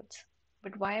big words,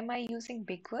 but why am I using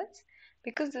big words?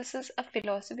 Because this is a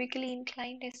philosophically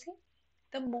inclined essay.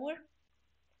 The more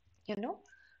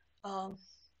um,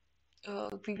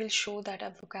 we will show that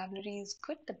our vocabulary is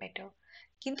good, the better.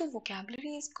 কিন্তু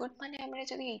vocabulary is good মানে আমরা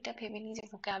যদি এইটা ভেবে নিই যে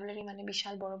vocabulary মানে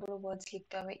বিশাল বড় বড় ওয়ার্ডস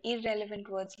লিখতে হবে, irrelevant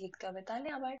ওয়ার্ডস লিখতে হবে, তাহলে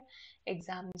আবার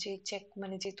এক্সাম যে চেক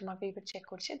মানে যে তোমার পেপার চেক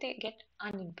করছে দে গেট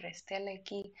আনইমপ্রেসড, তাহলে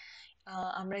কি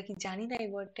আমরা কি জানি না এই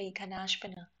ওয়ার্ডটা এখানে আসবে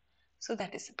না? So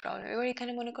that is the problem. এবার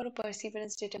এখানে মনে করো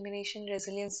পার্সিভারেন্স, ডিটারমিনেশন,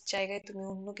 রেজিলিয়েন্স জায়গায় তুমি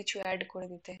অন্য কিছু অ্যাড করে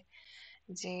দিতে,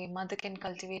 যে mother can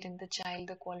cultivate in the child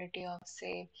the quality of,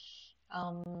 say,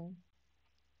 um,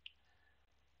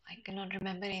 I cannot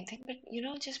remember anything, but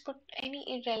just put any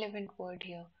irrelevant word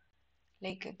here,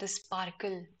 like the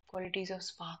sparkle, qualities of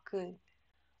sparkle,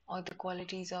 or the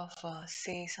qualities of,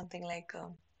 say, something like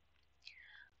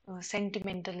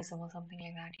sentimentalism or something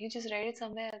like that. You just read it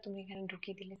somewhere, তুমি এখানে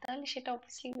ঢুকিয়ে দিলে, তাহলে সেটা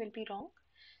obviously will be wrong.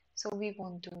 So we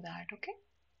won't do that, okay?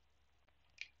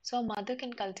 So a mother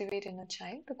can cultivate in a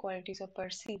child the qualities of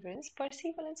perseverance.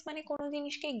 Perseverance মানে কোনো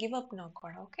জিনিসকে give up না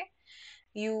করা, okay?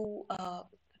 You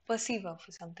persevere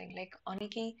for something. Like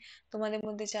অনেকেই তোমাদের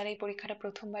মধ্যে যারা এই পরীক্ষাটা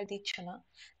প্রথমবার দিচ্ছ না,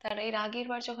 তারা এর আগের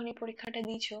বার যখন এই পরীক্ষাটা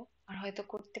দিয়েছো আর হয়তো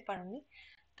করতে পারোনি,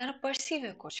 তারা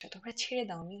পারসিভিয়ার করছো, তোমরা ছেড়ে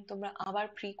দাওনি, তোমরা আবার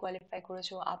প্রি কোয়ালিফাই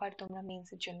করেছো, আবার তোমরা মেন্স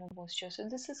এর জন্য বসছো। So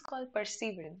this is called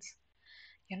Perseverance,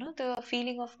 the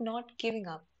feeling of not giving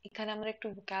up. এখানে আমরা একটু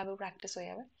vocabulary practice হয়ে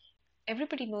যাবে।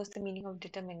 Everybody knows the meaning of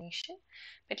determination,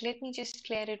 but let me just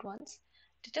clear it once.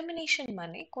 Determination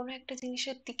মানে কোনো একটা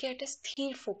জিনিসের দিকে একটা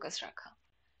স্থির ফোকাস রাখা।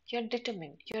 You're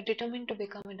determined to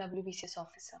become a WBCS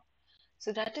officer. So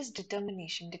that is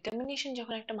determination. Determination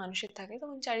যখন একটা মানুষের থাকে,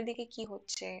 তখন চারিদিকে কি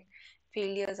হচ্ছে,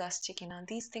 failures আসছে কিনা,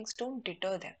 these things don't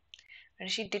deter them. আর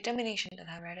সেই determinationটা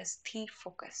থাকবে, একটা স্থির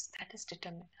focus, that is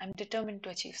determined. I'm determined to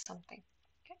achieve something.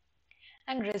 Okay?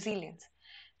 And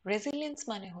resilience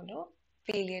মানে হলো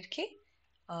ফেলিয়ারকে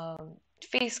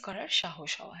ফেস করার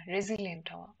সাহস হওয়া, রেজিলিয়েন্ট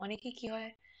হওয়া। অনেকে কি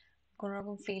হয়, কোনো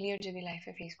রকম ফেলিয়ার যদি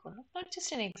লাইফে ফেস করলো, not just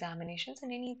in examinations,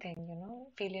 in anything,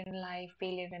 failure in life,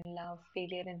 failure in love,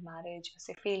 failure in marriage,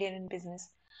 say failure in business,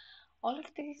 all of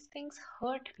these things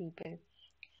hurt people.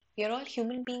 We are all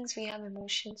human beings, we have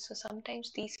emotions, so sometimes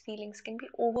these feelings can be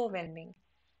overwhelming.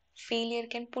 Failure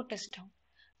can put us down,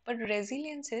 but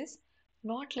resilience is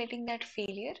not letting that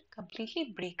failure completely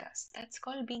break us. That's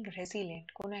called being resilient.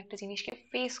 কোনো একটা জিনিসকে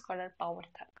face করার পাওয়ার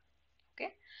থাকা। ওকে,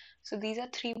 so these are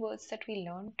 3 words that we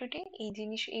learned today.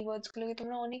 এই ওয়ার্ডস গুলোকে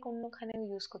তোমরা অনেক অন্যখানে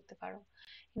use করতে পারো,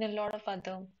 in a lot of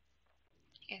other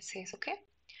essays. Okay,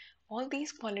 all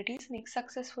these qualities make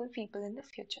successful people in the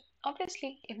future.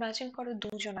 Obviously imagine করো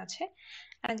দুজন আছে,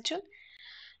 একজন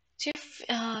যে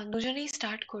দুজনেই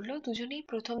স্টার্ট করলো, দুজনেই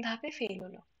প্রথম ধাপে ফেল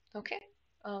হলো। ওকে,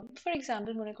 ফর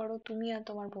এক্সাম্পল মনে করো তুমি আর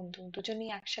তোমার বন্ধু দুজনেই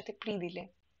একসাথে প্রি দিলে,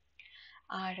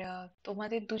 আর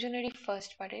তোমাদের দুজনেরই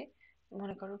ফার্স্ট বারে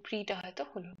মনে করো প্রিটা হয়তো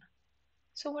হলো না।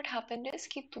 সো হোয়াট হ্যাপেন্ড ইজ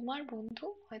কি, তোমার বন্ধু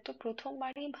হয়তো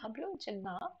প্রথমবারেই ভাবলো যে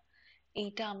না,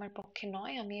 এইটা আমার পক্ষে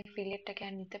নয়, আমি এই ফেলিয়ারটাকে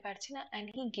আর নিতে পারছি না, and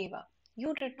he gave up. You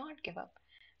did not give up,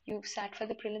 you sat for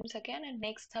the prelims again, and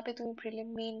next ধাপে তুমি প্রিলিম,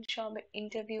 মেইন সব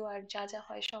ইন্টারভিউ আর যা যা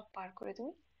হয় সব পার করে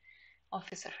তুমি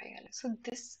অফিসার হয়ে গেলে। So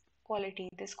this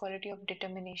quality of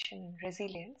determination and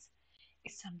resilience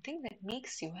is something that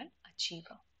makes you an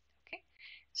achiever. Okay,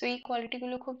 so এই কোয়ালিটি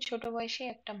গুলো খুব ছোট বয়সে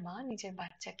একটা মা নিজের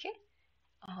বাচ্চাকে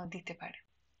দিতে পারে।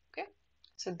 Okay,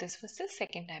 so this was the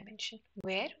second dimension,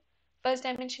 where first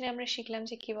ডাইমেনশনে আমরা শিখলাম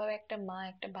যে কিভাবে একটা মা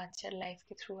একটা বাচ্চার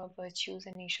লাইফকে থ্রু আ ভার্চুস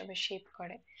এন্ড এইসবে শেপ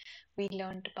করে। we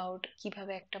learned about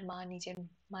কিভাবে একটা মা নিজের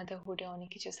মাদারহুডে অনেক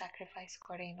কিছু স্যাক্রিফাইস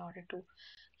করে in order to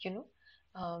you know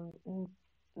um,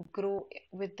 grow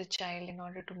with the child, in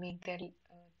order to make their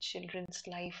children's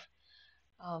life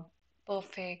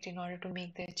perfect, in order to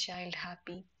make their child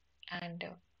happy and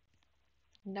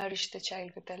nourish the child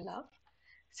with their love.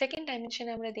 Second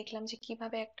ডাইমেনশনে আমরা দেখলাম যে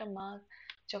কিভাবে একটা মা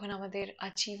যখন আমাদের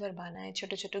achiever বানায়,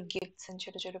 ছোট ছোট গিফটস এন্ড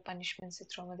ছোট ছোট পানিশমেন্টস এর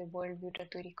থ্রু আমাদের ওয়ার্ল্ড ভিউটা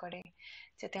তৈরি করে,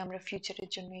 যাতে আমরা ফিউচারের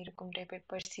জন্য এরকম টাইপের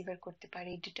পারসিভার করতে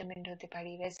পারি, ডিটারমিন্ড হতে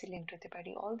পারি, রেসিলিয়েন্ট হতে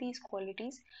পারি। All this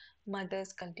qualities mothers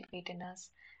cultivate in us.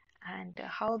 And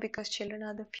how, because children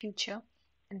are the future,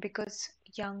 and because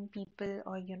young people,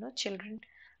 or children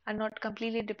are not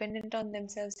completely dependent on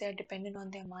themselves, they are dependent on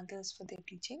their mothers for their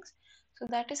teachings. So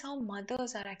that is how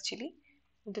mothers are actually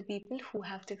the people who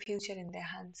have the future in their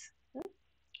hands.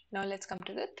 Now let's come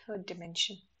to the third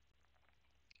dimension.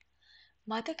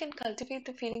 Mother can cultivate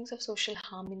the feelings of social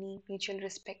harmony, mutual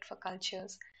respect for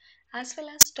cultures, as well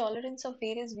as tolerance of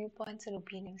various viewpoints and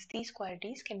opinions. These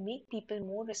qualities can make people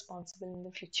more responsible in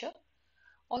the future.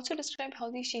 Also describe how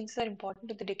these changes are important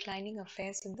to the declining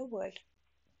affairs in the world.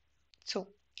 So,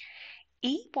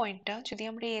 এই পয়েন্টটা যদি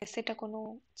আমরা এই এসেটা কোনো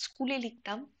স্কুলে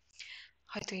লিখতাম,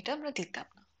 হয়তো এটা আমরা দিতাম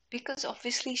না, বিকজ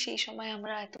অবভিয়াসলি সেই সময়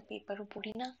আমরা এত পেপারও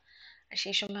পড়ি না, আর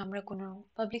সেই সময় আমরা কোনো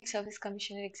পাবলিক সার্ভিস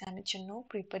কমিশনের এক্সামের জন্য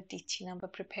পেপার দিচ্ছি না বা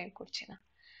প্রিপেয়ার করছি না।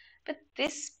 But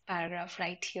this paragraph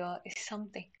right here is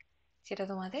something যেটা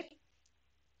তোমাদের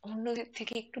অন্যদের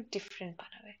থেকে একটু ডিফারেন্ট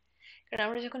বানাবে। কারণ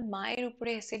আমরা যখন মায়ের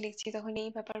উপরে এসে লিখছি, তখন এই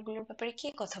ব্যাপারগুলোর ব্যাপারে কে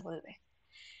কথা বলবে?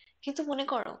 কিন্তু মনে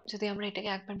করো যদি আমরা এটাকে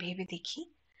একবার ভেবে দেখি,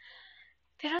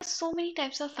 There are so many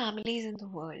types of families in the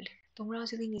world. তোমরাও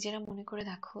যদি নিজেরা মনে করে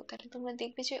দেখো তাহলে তোমরা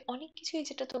দেখবে যে অনেক কিছুই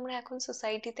যেটা তোমরা এখন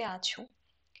সোসাইটিতে আছো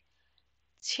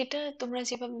সেটা তোমরা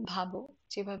যেভাবে ভাবো,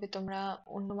 যেভাবে তোমরা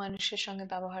অন্য মানুষের সঙ্গে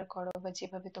ব্যবহার করো বা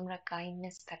যেভাবে তোমরা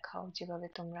কাইন্ডনেস দেখাও, যেভাবে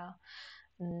তোমরা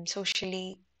সোশ্যালি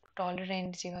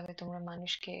টলারেন্ট, যেভাবে তোমরা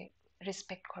মানুষকে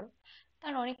রেসপেক্ট করো,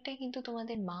 তার অনেকটাই কিন্তু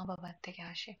তোমাদের মা বাবার থেকে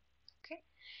আসে। ওকে,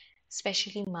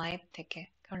 স্পেশালি মায়ের থেকে,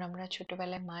 কারণ আমরা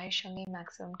ছোটবেলায় মায়ের সঙ্গে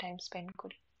ম্যাক্সিমাম টাইম স্পেন্ড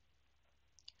করি।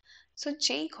 সো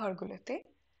যেই ঘরগুলোতে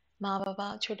মা বাবা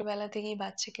ছোটবেলা থেকেই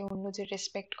বাচ্চাকে অন্যদের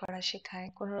রেসপেক্ট করা শেখায়,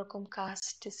 কোনো রকম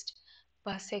কাস্টিস্ট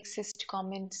বা সেক্সিস্ট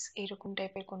কমেন্টস এরকম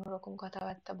টাইপের কোনো রকম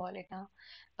কথাবার্তা বলে না,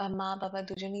 বা মা বাবা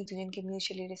দুজনেই দুজনকে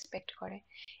মিউচুয়ালি রেসপেক্ট করে,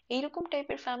 এইরকম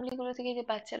টাইপের ফ্যামিলিগুলো থেকে যে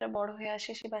বাচ্চারা বড় হয়ে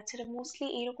আসে, সে বাচ্চারা মোস্টলি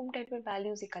এইরকম টাইপের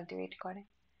ভ্যালিউজই কালটিভেট করে।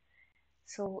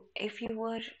 So if you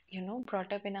R brought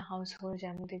up in a house hold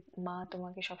যার মধ্যে মা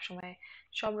তোমাকে সবসময়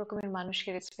সব রকমের মানুষকে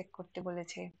রেসপেক্ট করতে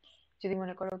বলেছে, যদি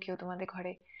মনে করো কেউ তোমাদের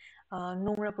ঘরে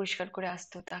নোংরা পরিষ্কার করে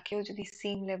আসতো, তাকেও যদি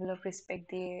সেম লেভেল অফ রেসপেক্ট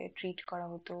দিয়ে ট্রিট করা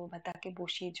হতো, বা তাকে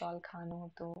বসিয়ে জল খাওয়ানো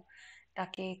হতো,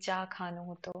 তাকে চা খাওয়ানো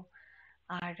হতো,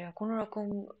 আর কোনো রকম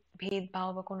ভেদভাব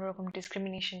বা কোনো রকম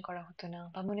ডিসক্রিমিনেশন করা হতো না,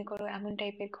 বা মনে করো এমন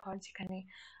টাইপের ঘর যেখানে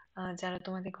যারা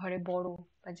তোমাদের ঘরে বড়,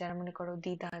 বা যারা মনে করো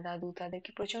দিদা দাদু, তাদেরকে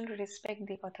প্রচন্ড রেসপেক্ট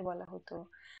দিয়ে কথা বলা হতো,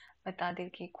 বা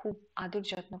তাদেরকে খুব আদর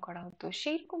যত্ন করা হতো,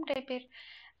 সেইরকম টাইপের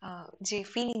যে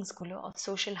ফিলিংস গুলো of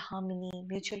social হার্মনি,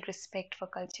 mutual respect for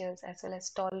cultures as well as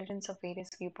tolerance of various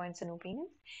view points and opinion,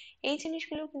 এই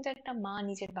জিনিসগুলো কিন্তু একটা মা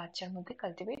নিজের বাচ্চার মধ্যে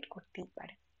কালটিভেট করতেই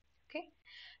পারে। ওকে,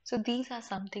 so this R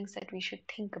some things that we should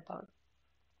think about,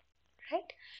 right?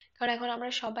 কারণ এখন আমরা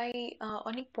সবাই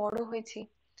অনেক বড় হয়েছি,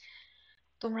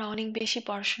 তোমরা অনেক বেশি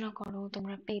পড়াশোনা করো,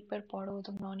 তোমরা পেপার পড়ো,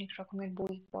 তোমরা অনেক রকমের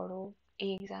বই পড়ো,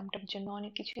 এই এক্সামটার জন্য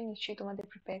অনেক কিছুই নিশ্চয়ই তোমাদের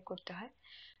প্রিপেয়ার করতে হয়।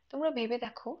 তোমরা ভেবে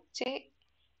দেখো যে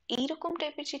এইরকম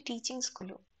টাইপের যে টিচিংস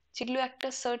গুলো, যেগুলো একটা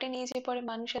সার্টেন এজে পরে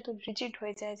মানুষ এত রিজিড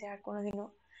হয়ে যায় যে আর কোনোদিনও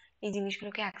এই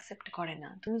জিনিসগুলোকে অ্যাকসেপ্ট করে না।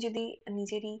 তুমি যদি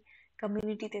নিজেরই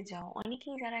কমিউনিটিতে যাও,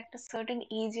 অনেকেই যারা একটা সার্টেন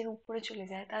এজের উপরে চলে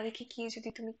যায়, তাদেরকে কি যদি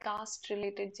তুমি কাস্ট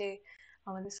রিলেটেড যে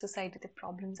আমাদের সোসাইটিতে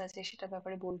প্রবলেমস আছে সেটার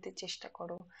ব্যাপারে বলতে চেষ্টা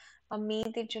করো, বা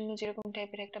মেয়েদের জন্য যেরকম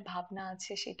টাইপের একটা ভাবনা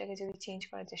আছে সেটাকে যদি চেঞ্জ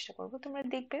করার চেষ্টা করবো, তোমরা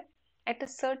দেখবে একটা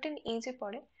সার্টেন এজে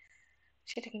পরে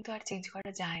সেটা কিন্তু আর চেঞ্জ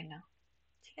করা যায় না।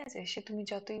 ঠিক আছে, সে তুমি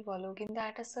যতই বলো, কিন্তু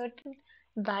একটা সার্টেন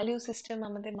ভ্যালিউ সিস্টেম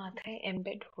আমাদের মাথায়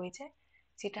এমবেড হয়ে যায়,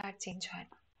 যেটা আর চেঞ্জ হয়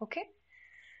না। ওকে,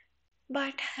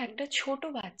 বাট একটা ছোট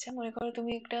বাচ্চা, মনে করো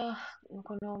তুমি একটা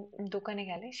কোনো দোকানে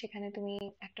গেলে, সেখানে তুমি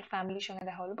একটা ফ্যামিলির সঙ্গে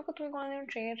দেখা হলো, বা তুমি কোনোদিন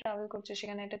ট্রেনে ট্রাভেল করছো,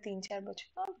 সেখানে একটা 3-4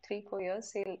 বছর, 3-4 ইয়ার্স,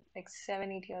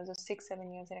 7-8 ইয়ার্স, 6-7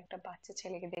 ইয়ার্স এর একটা বাচ্চা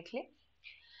ছেলেকে দেখলে,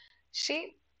 সে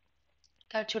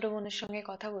তার ছোট বোনের সঙ্গে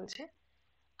কথা বলছে,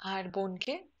 আর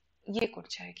বোনকে ইয়ে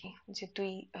করছে আর কি, যে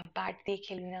তুই ব্যাট দিয়ে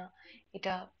খেলবি না,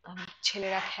 এটা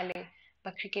ছেলেরা খেলে, বা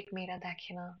ক্রিকেট মেয়েরা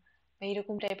দেখে না, বা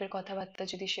এরকম টাইপের কথাবার্তা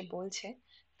যদি সে বলছে,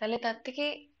 তাহলে তার থেকে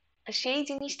সেই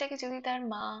জিনিসটাকে যদি তার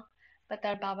মা বা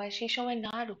তার বাবা সেই সময়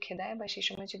না রুখে দেয়, বা সেই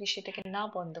সময় যদি সেটাকে না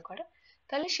বন্ধ করে,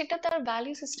 তাহলে সেটা তার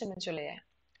ভ্যালু সিস্টেমে চলে যায়।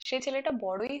 সেই ছেলেটা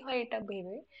বড়ই হয় এটা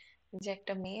ভেবে যে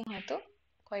একটা মেয়ে হয়তো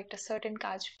কয়েকটা সার্টেন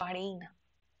কাজ পারেই না।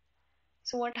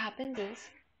 সো হোয়াট হ্যাপেন্স ইজ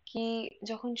কি,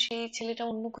 যখন সেই ছেলেটা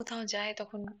অন্য কোথাও যায়,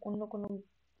 তখন অন্য কোনো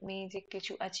মেয়ে যে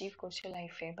কিছু অ্যাচিভ করছে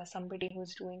লাইফে, বা somebody who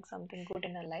is doing something good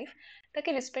in a life, তাকে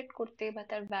রেসপেক্ট করতে বা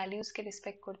তার ভ্যালিউজকে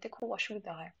রেসপেক্ট করতে খুব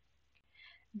অসুবিধা হয়।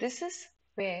 This is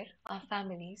where our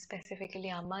families, specifically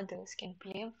our mothers, can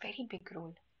play a very big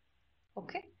role.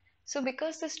 Okay, so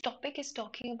because this topic is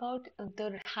talking about the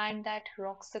hand that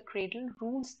rocks the cradle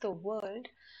rules the world,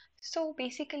 so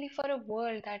basically for a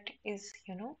world that is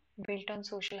built on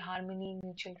social harmony,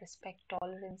 mutual respect,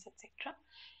 tolerance, etc.,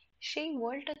 সেই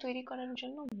ওয়ার্ল্ডটা তৈরি করার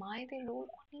জন্য মায়েদের role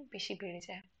অনেক বেশি বেড়ে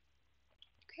যায়।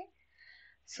 Okay,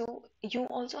 so you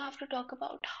also have to talk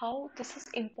about how this is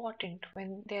important when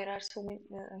there are so many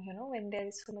when there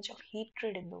is so much of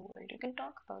hatred in the world. You can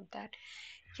talk about that,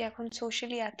 কি এখন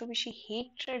socially এত বেশি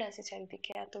hatred আছে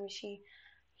চারিদিকে, এত বেশি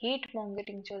হেট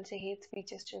মঙ্গেটিং চলছে, হেট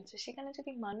speeches চলছে, সেখানে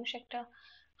যদি মানুষ একটা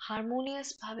হারমোনিয়াস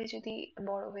ভাবে যদি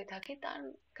বড় হয়ে থাকে, তার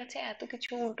কাছে এত কিছু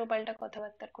উল্টো পাল্টা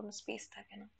কথাবার্তার কোনো স্পেস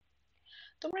থাকে না।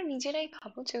 তোমরা নিজেরাই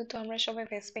ভাবো, যেহেতু আমরা সবাই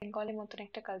ওয়েস্ট বেঙ্গলের মতন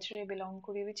একটা কালচারে বিলং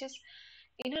করি, which is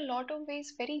in a lot of wedge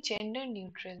very gender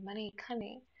neutral, মানে এখানে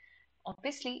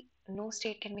obviously no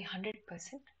state can be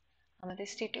 100%, আমাদের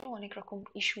স্টেটেও অনেক রকম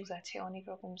ইস্যুস আছে, অনেক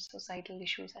রকম সোসাইটাল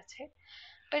ইস্যুস আছে,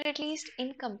 but at least in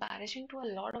comparison to a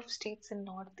lot of states in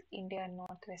North India and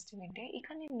Northwestern India,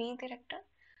 এখানে মেয়েদের একটা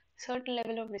certain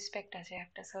level of respect আছে,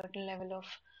 একটা certain level of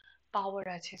power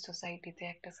আছে সোসাইটিতে,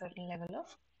 একটা certain level of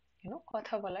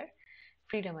কথা বলার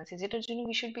ফ্রিডম আছে, যেটার জন্য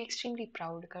we should be extremely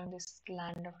proud, কারণ this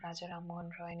land of রাজা রামমোহন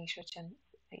রয় and Ishwarchandra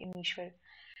in Ishwar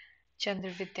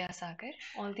Chandra Vidyasagar,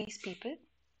 all these people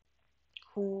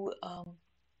who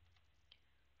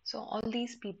all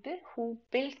these people who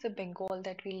built the Bengal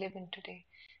that we live in today,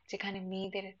 যেখানে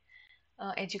মেয়েদের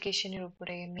এডুকেশনের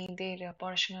উপরে, মেয়েদের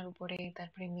পড়াশোনার উপরে,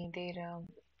 তারপরে মেয়েদের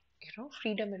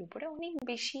ফ্রিডমের উপরে অনেক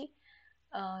বেশি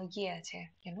ইয়ে আছে,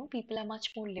 people are much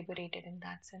more liberated in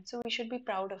that sense, so we should be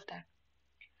proud of that.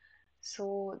 So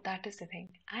that is the thing,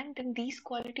 and then these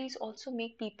qualities also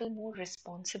make people more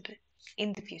responsible in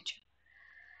the future.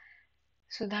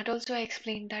 So that also I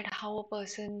explained that how a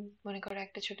person, মনে করো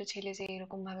একটা ছোট ছেলে যে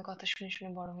এরকম ভাবে কথা শুনে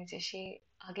শুনে বড় হয়েছে, সে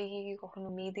আগে গিয়ে কখনো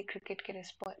মেয়েদের ক্রিকেটকে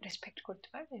রেসপেক্ট করতে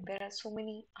পারবে? There are so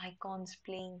many icons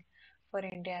playing for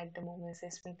India at the moment.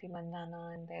 There's Smriti Mandhana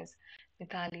and there's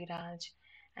Mithali Raj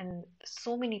and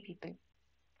so many people.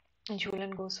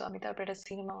 Jhulan Goswami, তারপরে একটা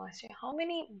সিনেমা আছে. How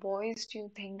many boys do you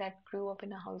think that grew up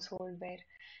in a household where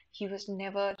he was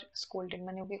never scolded,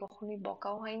 মানে ওকে কখনোই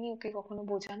বকাও হয়নি, ওকে কখনো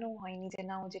বোঝানো হয়নি যে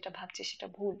না ও যেটা ভাবছে সেটা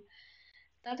ভুল?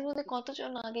 তাদের মধ্যে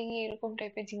কতজন আগে গিয়ে এরকম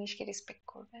টাইপের জিনিসকে রেসপেক্ট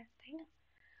করবে, তাই না?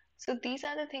 So this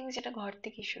are the things যেটা ঘর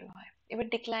থেকে শুরু হয়। এবার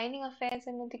ডিক্লাইনিং অ্যাফেয়ার্স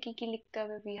এর মধ্যে কি কি লিখতে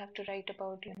হবে? We have to right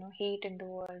about hate in the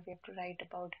world, we have to right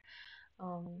about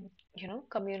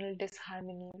communal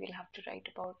disharmony, we'll have to write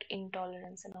about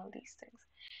intolerance and all these things.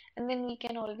 And then we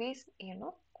can always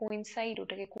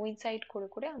ওটাকে coincide করে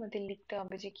করে আমাদের লিখতে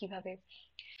হবে যে কিভাবে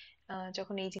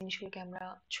যখন এই জিনিসগুলোকে আমরা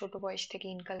ছোট বয়স থেকে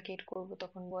ইনকালকেট করব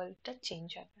তখন ওয়ার্ল্ডটা চেঞ্জ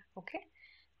হবে। ওকে,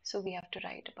 so we have to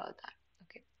write about that.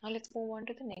 Okay, now let's move on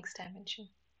to the next dimension,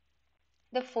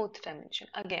 the fourth dimension.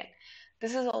 Again,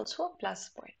 this is also a plus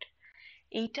point.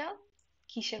 এইটা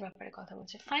কিসের ব্যাপারে কথা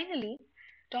বলছে? Finally,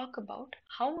 talk about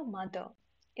how a mother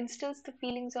instills the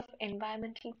feelings of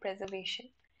environmental preservation,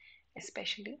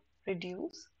 especially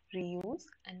reduce, reuse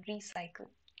and recycle.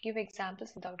 Give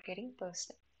examples without getting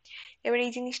personal. এবার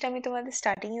এই জিনিসটা আমি তোমাদের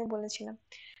স্টার্টিং এও বলেছিলাম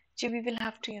যে we will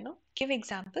have to give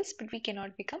examples but we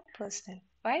cannot become personal.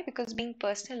 Why? Because being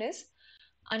personal is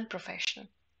unprofessional.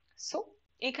 So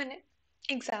এখানে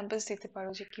examples দিতে পারো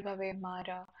যে কিভাবে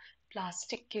মারা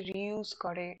প্লাস্টিককে রিইউজ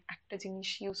করে, একটা জিনিস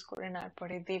ইউজ করে নেওয়ার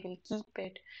পরে they will keep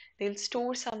it, they will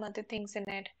store some other things in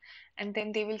it and then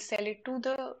they will sell it to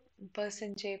the person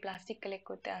যে প্লাস্টিক কালেক্ট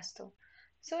করতে আসতো.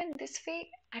 So in this way,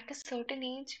 at a certain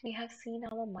age, we have seen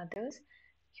our mothers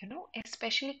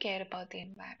especially care about the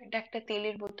environment. একটা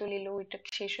তেলের বোতল এলো, এটা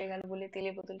শেষ হয়ে গেল বলে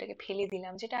তেলের বোতলটাকে ফেলে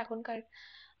দিলাম, যেটা এখনকার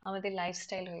আমাদের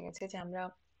লাইফস্টাইল হয়ে গেছে যে আমরা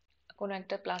কোনো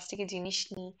একটা প্লাস্টিকের জিনিস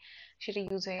নিই, সেটা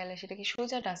ইউজ হয়ে গেলে সেটাকে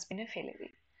সোজা ডাস্টবিনে ফেলে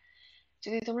দিই।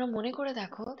 যদি তোমরা মনে করে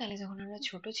দেখো তাহলে যখন আমরা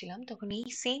ছোট ছিলাম তখন এই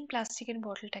সেম প্লাস্টিকের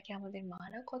বটলটাকে আমাদের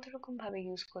মারা কত রকম ভাবে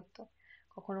ইউজ করতো,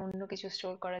 কখনো অন্য কিছু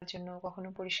স্টোর করার জন্য, কখনো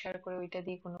পরিষ্কার করে ওইটা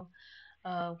দিয়ে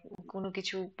কোনো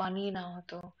কিছু বানিয়ে নেওয়া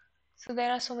হতো. So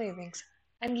there are so many things.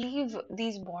 And leave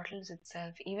these bottles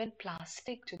itself, even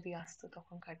plastic যদি আসতো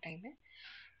তখনকার টাইমে,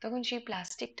 তখন সেই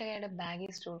প্লাস্টিকটাকে একটা ব্যাগে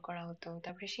স্টোর করা হতো,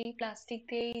 তারপরে সেই প্লাস্টিক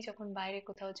দিয়েই যখন বাইরে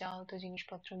কোথাও যাওয়া হতো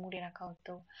জিনিসপত্র মুড়ে রাখা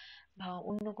হতো বা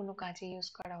অন্য কোনো কাজে ইউজ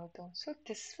করা হতো. So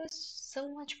this was so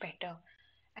much better,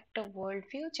 একটা ওয়ার্ল্ড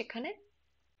ভিউ যেখানে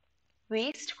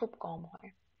ওয়েস্ট খুব কম হয়,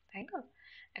 তাই না?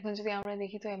 এখন যদি আমরা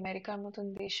দেখি তো আমেরিকার মতন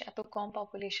দেশ, এত কম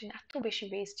পপুলেশন, এত বেশি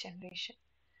West generation.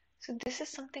 So this is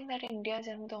something that India,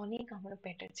 যার মধ্যে অনেক আমরা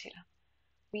বেটার ছিলাম.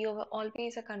 We were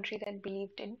always a country that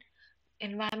believed in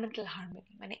environmental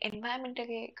harmony, মানে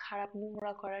এনভায়রনমেন্টটাকে খারাপ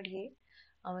নোংরা করার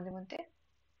আমাদের মধ্যে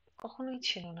কখনোই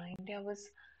ছিল না. ইন্ডিয়া ওয়াজ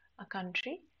আ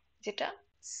কান্ট্রি যেটা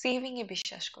সেভিং এ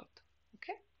বিশ্বাস করত.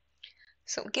 ওকে,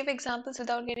 so give examples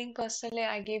without getting personal.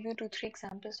 I gave you 2-3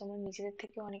 examples, তোমরা নিজেদের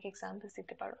থেকে অনেক এক্সাম্পলস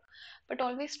দিতে পারো, but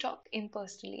always talk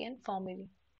ইম্পার্সনালি and formally.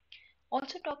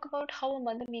 Also talk about how a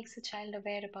mother makes a child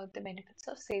aware about the benefits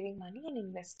of saving money and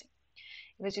investing.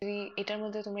 এবার যদি এটার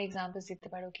মধ্যে তোমরা এক্সাম্পলস দিতে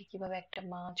পারো কি কিভাবে একটা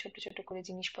মা ছোট ছোট করে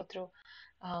জিনিসপত্র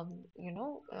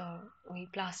ওই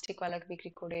প্লাস্টিক ওয়ালাকে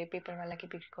বিক্রি করে, পেপার ওয়ালাকে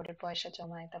বিক্রি করে পয়সা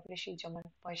জমায়, তারপরে সেই জমানো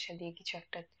পয়সা দিয়ে কিছু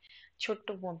একটা ছোট্ট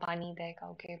বানিয়ে দেয়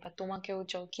কাউকে, বা তোমাকেও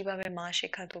কিভাবে মা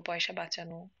শেখাতো পয়সা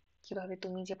বাঁচানো, কিভাবে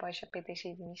তুমি যে পয়সা পেতে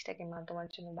সেই জিনিসটাকে মা তোমার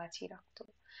জন্য বাঁচিয়ে রাখতো.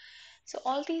 So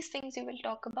all these things you will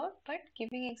talk about, but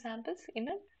giving examples in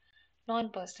a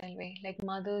non-personal way. Like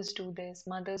mothers do this,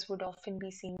 mothers would often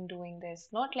be seen doing this,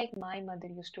 not like my mother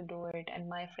used to do it and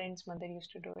my friend's mother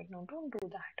used to do it. No, don't do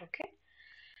that. Okay,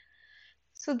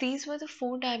 so these were the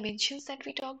 4 dimensions that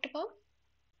we talked about.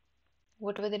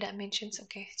 What were the dimensions?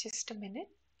 Okay, just a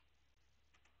minute.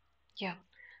 Yeah,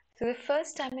 so the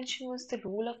first dimension was the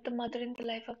role of the mother in the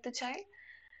life of the child.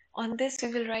 On this we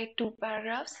will write 2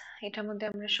 paragraphs. এটার মধ্যে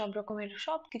আমরা সব রকমের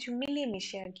সব কিছু মিলিয়ে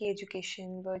মিশিয়ে আর কি, এডুকেশন,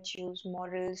 ভার্চুস,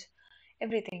 মরালস,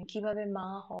 এভরিথিং, কিভাবে মা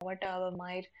হওয়াটা বা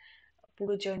মায়ের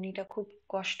পুরো জার্নিটা খুব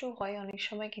কষ্ট হয় অনেক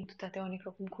সময়, কিন্তু তাতে অনেক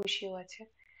রকম খুশিও আছে.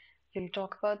 You'll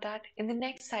talk about that. In the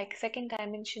next second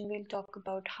dimension, we'll talk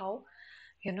about how,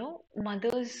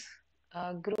 mothers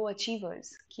grow achievers.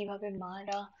 কিভাবে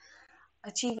মারা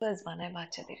achievers বানায়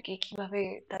বাচ্চাদেরকে, কিভাবে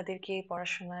তাদেরকে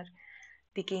পড়াশোনার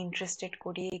দিকে ইন্টারেস্টেড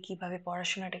করিয়ে, কিভাবে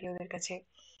পড়াশোনাটাকে ওদের কাছে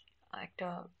একটা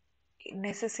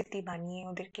নেসেসিটি বানিয়ে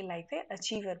ওদেরকে লাইফে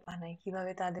অ্যাচিভার বানায়,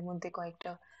 কিভাবে তাদের মধ্যে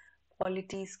কয়েকটা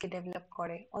কোয়ালিটিসকে ডেভেলপ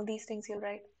করে। All these things you'll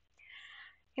write.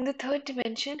 In the third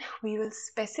dimension, we will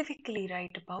specifically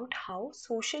write about how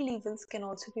social evils can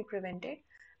also be prevented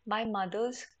by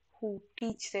mothers who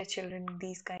teach their children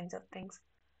these kinds of things.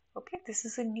 Okay, this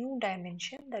is a new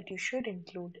dimension that you should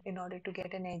include in order to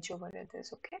get an edge over others.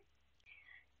 Okay.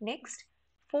 Next,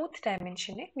 fourth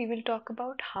dimension, we will talk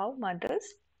about how mothers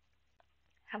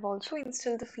have also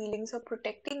instilled the feelings of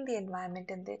protecting the environment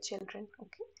in their children.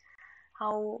 Okay,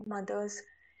 how mothers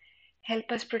help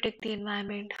us protect the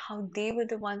environment, how they were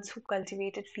the ones who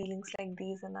cultivated feelings like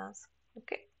these in us.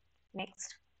 Okay, next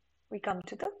we come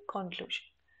to the conclusion.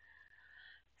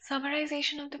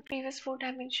 Summarization of the previous four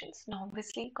dimensions. Now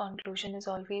obviously conclusion is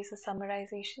always a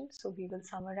summarization, so we will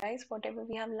summarize whatever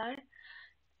we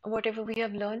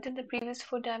have learned in the previous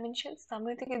four dimensions.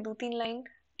 সামনে থেকে 2-3 line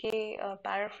কে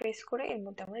paraphrase করে এর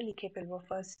মধ্যে আমরা লিখে ফেলবো।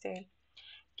 ফার্স্টে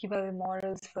কিভাবে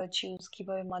morals, virtues,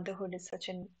 কিভাবে motherhood is such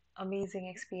an amazing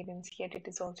experience, yet it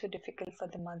is also difficult for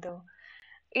the mother.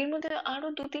 এর মধ্যে আরো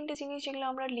 2-3টে জিনিস যেগুলো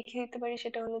আমরা লিখে দিতে পারি,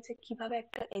 সেটা হলো যে কিভাবে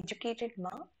একটা এডুকেটেড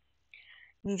মা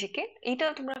নিজেকে, এটা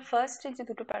তোমরা ফার্স্টে যে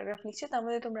দুটো প্যারাগ্রাফ লিখছে তার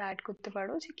মধ্যে তোমরা অ্যাড করতে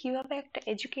পারো যে কিভাবে একটা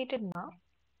এডুকেটেড মা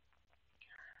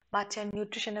বাচ্চার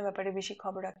নিউট্রিশনের ব্যাপারে বেশি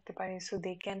খবর রাখতে পারে, so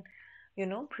they can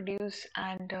produce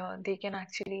and they can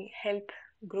actually help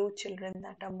grow children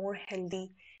that are more healthy,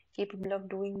 capable of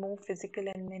doing more physical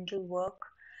and mental work,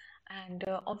 and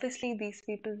obviously these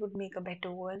people would make a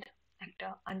better world. একটা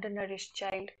undernourished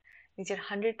child নিজের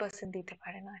 100% দিতে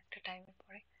পারে না একটা টাইমের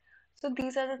পরে, so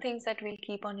these are the things that we'll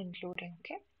keep on including.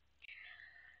 Okay,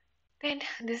 then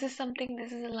this is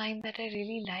a line that I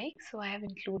really like, so I have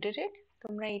included it.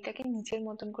 তোমরা এটাকে নিজের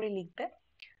মতন করে লিখবে।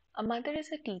 A mother is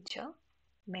a teacher,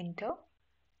 mentor,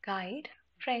 guide,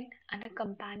 friend and a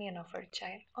companion of her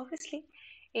child. Obviously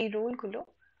এই রোলগুলো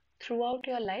throughout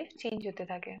your life change হতে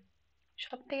থাকে।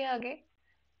 সব থেকে আগে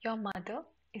your mother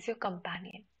is your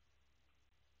companion.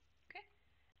 Okay?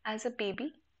 As a baby,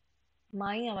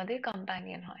 মাই আমাদের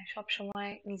companion হয়, সব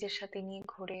সময় নিজের সাথে নিয়ে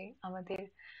ঘোরে, আমাদের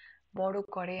বড়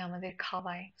করে, আমাদের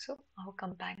খাওয়ায়, so our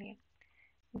companion.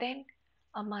 Then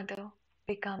a mother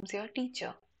becomes your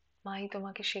teacher. মাই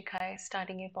তোমাকে শেখায়,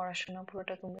 স্টার্টিং এর পড়াশোনা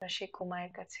পুরোটা তোমরা শেখো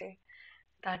মায়ের কাছে,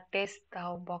 তার টেস্ট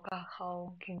দাও, বকা খাও,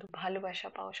 কিন্তু ভালোবাসা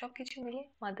পাও, সবকিছু মিলে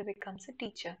mother becomes a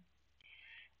teacher.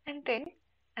 And then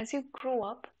as you grow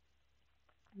up,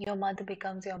 your mother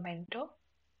becomes your mentor,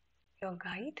 your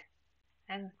guide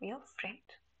and your friend.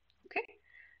 Okay,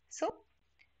 so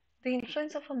the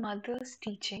influence of a mother's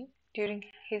teaching during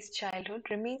his childhood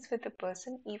remains with the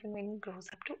person even when he grows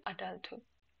up to adulthood.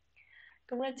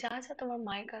 তোমরা যা যা তোমার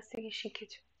মায়ের কাছ থেকে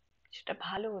শিখেছো সেটা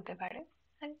ভালো হতে পারে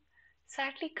and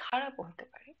sadly খারাপও হতে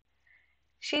পারে,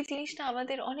 সেই জিনিসটা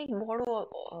আমাদের অনেক বড়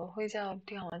হয়ে যাওয়া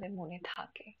অবধি আমাদের মনে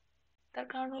থাকে। তার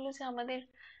কারণ হলো যে আমাদের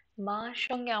মার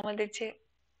সঙ্গে আমাদের যে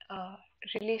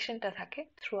রিলেশনটা থাকে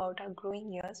থ্রু আউট আর গ্রোয়িং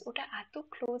ইয়ার্স, ওটা এত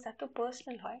ক্লোজ, এত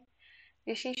পার্সোনাল হয়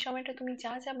যে সেই সময়টা তুমি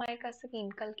যা যা মায়ের কাছ থেকে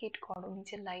ইনকালকেট করো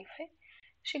নিজের লাইফে,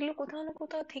 সেগুলো কোথাও না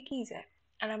কোথাও থেকেই যায়।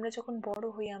 আর আমরা যখন বড়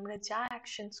হই, আমরা যা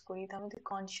অ্যাকশনস করি তার মধ্যে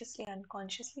কনসিয়াসলি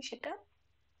আনকনসিয়াসলি সেটা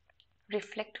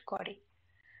রিফ্লেক্ট করে।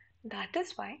 That is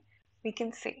why we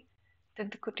can say that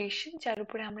the quotation যার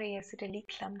উপরে আমরা এই এসেটা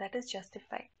লিখলাম, that is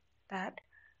justified, that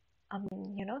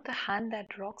the hand that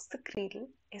rocks the cradle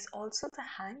is also the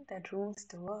hand that rules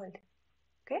the world.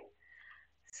 Okay,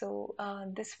 so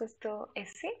this was the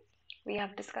essay. We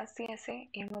have discussed the essay.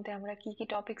 এর মধ্যে আমরা কি কি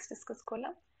টপিকস ডিসকাস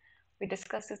করলাম? We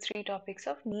discussed the 3 topics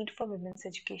of need for women's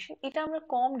education. এটা আমরা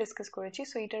কম discuss করেছি,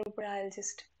 so এটার উপরে I'll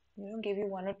just give you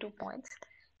 1 or 2 points.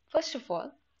 First of all,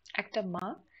 একটা মা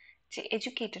যে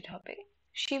educated হবে,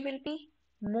 she will be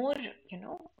more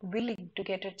willing to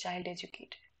get her child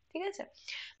educated. ঠিক আছে,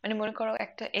 মানে মনে করো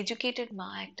একটা এডুকেটেড মা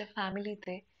একটা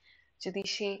ফ্যামিলিতে যদি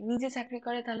সে নিজে চাকরি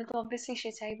করে, তাহলে তো অবভিয়াসলি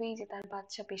সে চাইবেই যে তার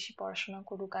বাচ্চা বেশি পড়াশোনা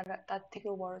করুক আর তার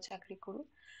থেকেও বড় চাকরি করুক।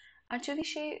 আর যদি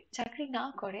সে চাকরি না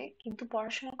করে কিন্তু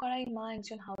পড়াশোনা করাই মা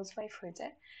একজন হাউসওয়াইফ হয়ে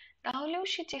যায়, তাহলেও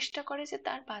সে চেষ্টা করে যে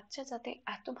তার বাচ্চা যাতে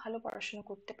এত ভালো পড়াশোনা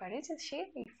করতে পারে যে সে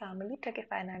এই ফ্যামিলিটাকে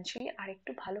ফাইন্যান্সিয়ালি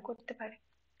আরেকটু ভালো করতে পারে।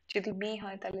 যদি মেয়ে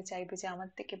হয় তাহলে চাইবে যে আমার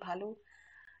থেকে ভালো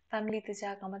ফ্যামিলিতে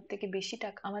যাক, আমার থেকে বেশি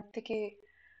টাকা, আমার থেকে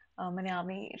মানে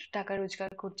আমি টাকা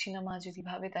রোজগার করছি না মা যদি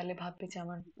ভাবে, তাহলে ভাববে যে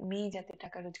আমার মেয়ে যাতে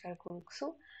টাকা রোজগার করুক। So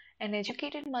an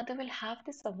educated mother will have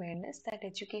this awareness that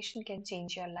education can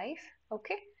change your life.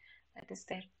 Okay, that is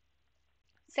there.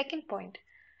 Second point,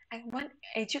 and one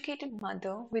educated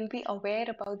mother will be aware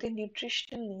about the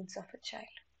nutritional needs of a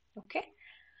child. Okay,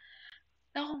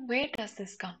 now where does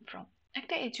this come from?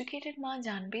 একটা educated মা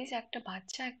জানবে যে একটা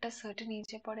বাচ্চা একটা certain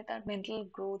এজে পরে তার মেন্টাল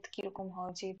গ্রোথ কিরকম হওয়া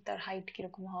উচিত, তার হাইট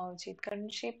কিরকম হওয়া উচিত, কারণ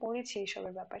সে পড়েছে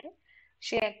এইসবের ব্যাপারে,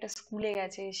 সে একটা স্কুলে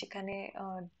গেছে, সেখানে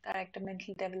তার একটা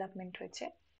মেন্টাল ডেভেলপমেন্ট হয়েছে,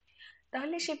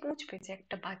 তাহলে সে বুঝবে যে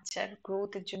একটা বাচ্চার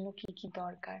গ্রোথের জন্য কি কি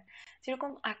দরকার।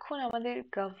 যেরকম এখন আমাদের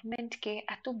গভর্নমেন্টকে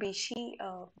এত বেশি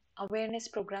অ্যাওয়ারনেস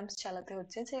প্রোগ্রামস চালাতে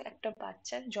হচ্ছে যে একটা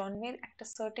বাচ্চার জন্মের একটা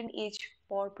সার্টেন এজ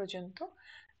পর পর্যন্ত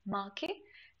মাকে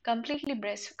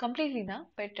কমপ্লিটলি না,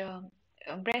 বাট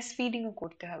ব্রেস্ট ফিডিংও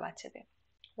করতে হয় বাচ্চাদের।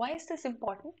 Y is this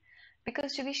important? Because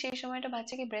যদি সেই সময়টা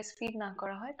বাচ্চাকে ব্রেস্ট ফিড না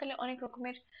করা হয়, তাহলে অনেক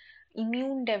রকমের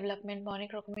ইমিউন ডেভেলপমেন্ট বা অনেক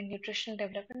রকমের নিউট্রিশনাল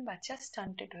ডেভেলপমেন্ট বাচ্চা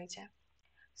স্টান্টেড হয়ে যায়।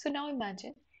 সো নাও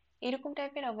ইমাজিন এরকম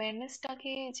টাইপের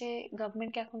অ্যাওয়ারনেসটাকে যে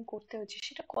গভর্নমেন্টকে এখন করতে হচ্ছে,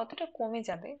 সেটা কতটা কমে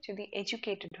যাবে যদি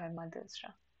এডুকেটেড হয়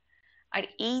মাদার্সরা। আর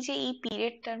এই যে এই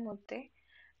পিরিয়ডটার মধ্যে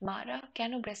মারা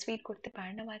কেন ব্রেস্ট ফিড করতে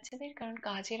পারে না বাচ্চাদের, কারণ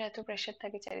কাজের এত প্রেশার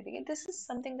থাকে চারিদিকে। This is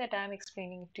something that I am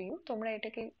explaining to you. তোমরা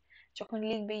এটাকে যখন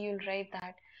লিখবে, ইউল right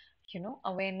that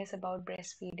awareness about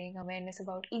breastfeeding, awareness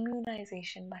about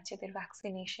immunization, বাচ্চাদের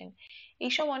ভ্যাকসিনেশন,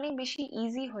 এইসব অনেক বেশি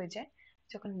ইজি হয়ে যায়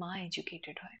যখন মা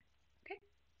এডুকেটেড হয়। ওকে,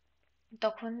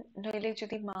 তখন নইলে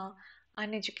যদি মা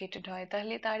আনএডুকেটেড হয়,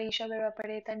 তাহলে তার এইসবের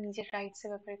ব্যাপারে, তার নিজের রাইটস এর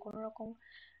ব্যাপারে কোনো রকম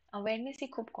অ্যাওয়ারনেসই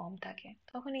খুব কম থাকে।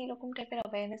 তখন এইরকম টাইপের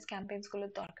অ্যাওয়ারনেস ক্যাম্পেইনস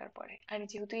গুলোর দরকার পড়ে। আর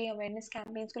যেহেতু এই অ্যাওয়ারনেস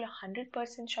ক্যাম্পেইনস গুলো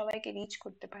 100% সবাইকে রিচ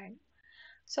করতে পারে না,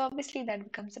 so obviously that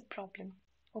becomes a problem.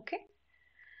 Okay,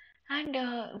 and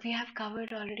we have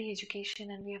covered already education,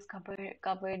 and we have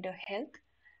covered health,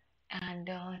 and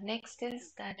next is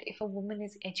that if a woman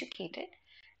is educated,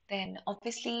 then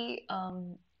obviously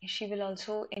she will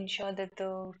also ensure that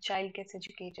the child gets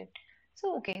educated. So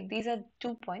okay, these are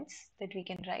 2 points that we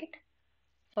can write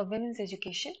for women's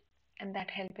education and that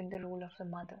help in the role of the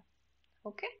mother.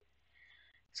 Okay,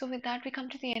 so with that we come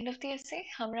to the end of the essay.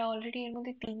 আমরা already এর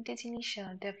মধ্যে 3টে জিনিস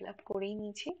develop করেই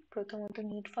নিয়েছি। প্রথমত,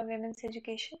 need for women's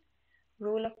education,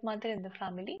 role of mother in the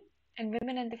family, and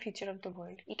women and the future of the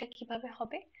world. এটা কিভাবে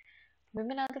হবে?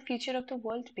 Women are the future of the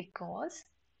world because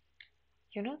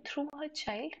through her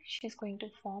child, she's going to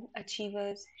form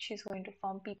achievers, she's going to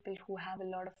form people who have a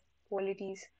lot of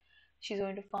qualities, she's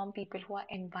going to form people who are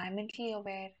environmentally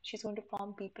aware, she's going to form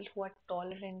people who are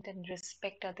tolerant and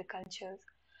respect other cultures.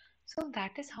 So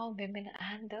that is how women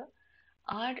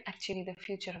are actually the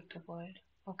future of the world.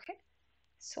 Okay,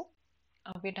 so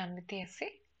we're done with the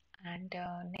essay, and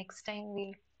next time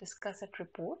we'll discuss a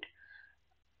report.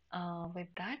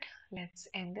 With that, let's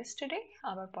end this today.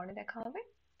 আবার পরে দেখা হবে.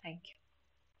 Thank you.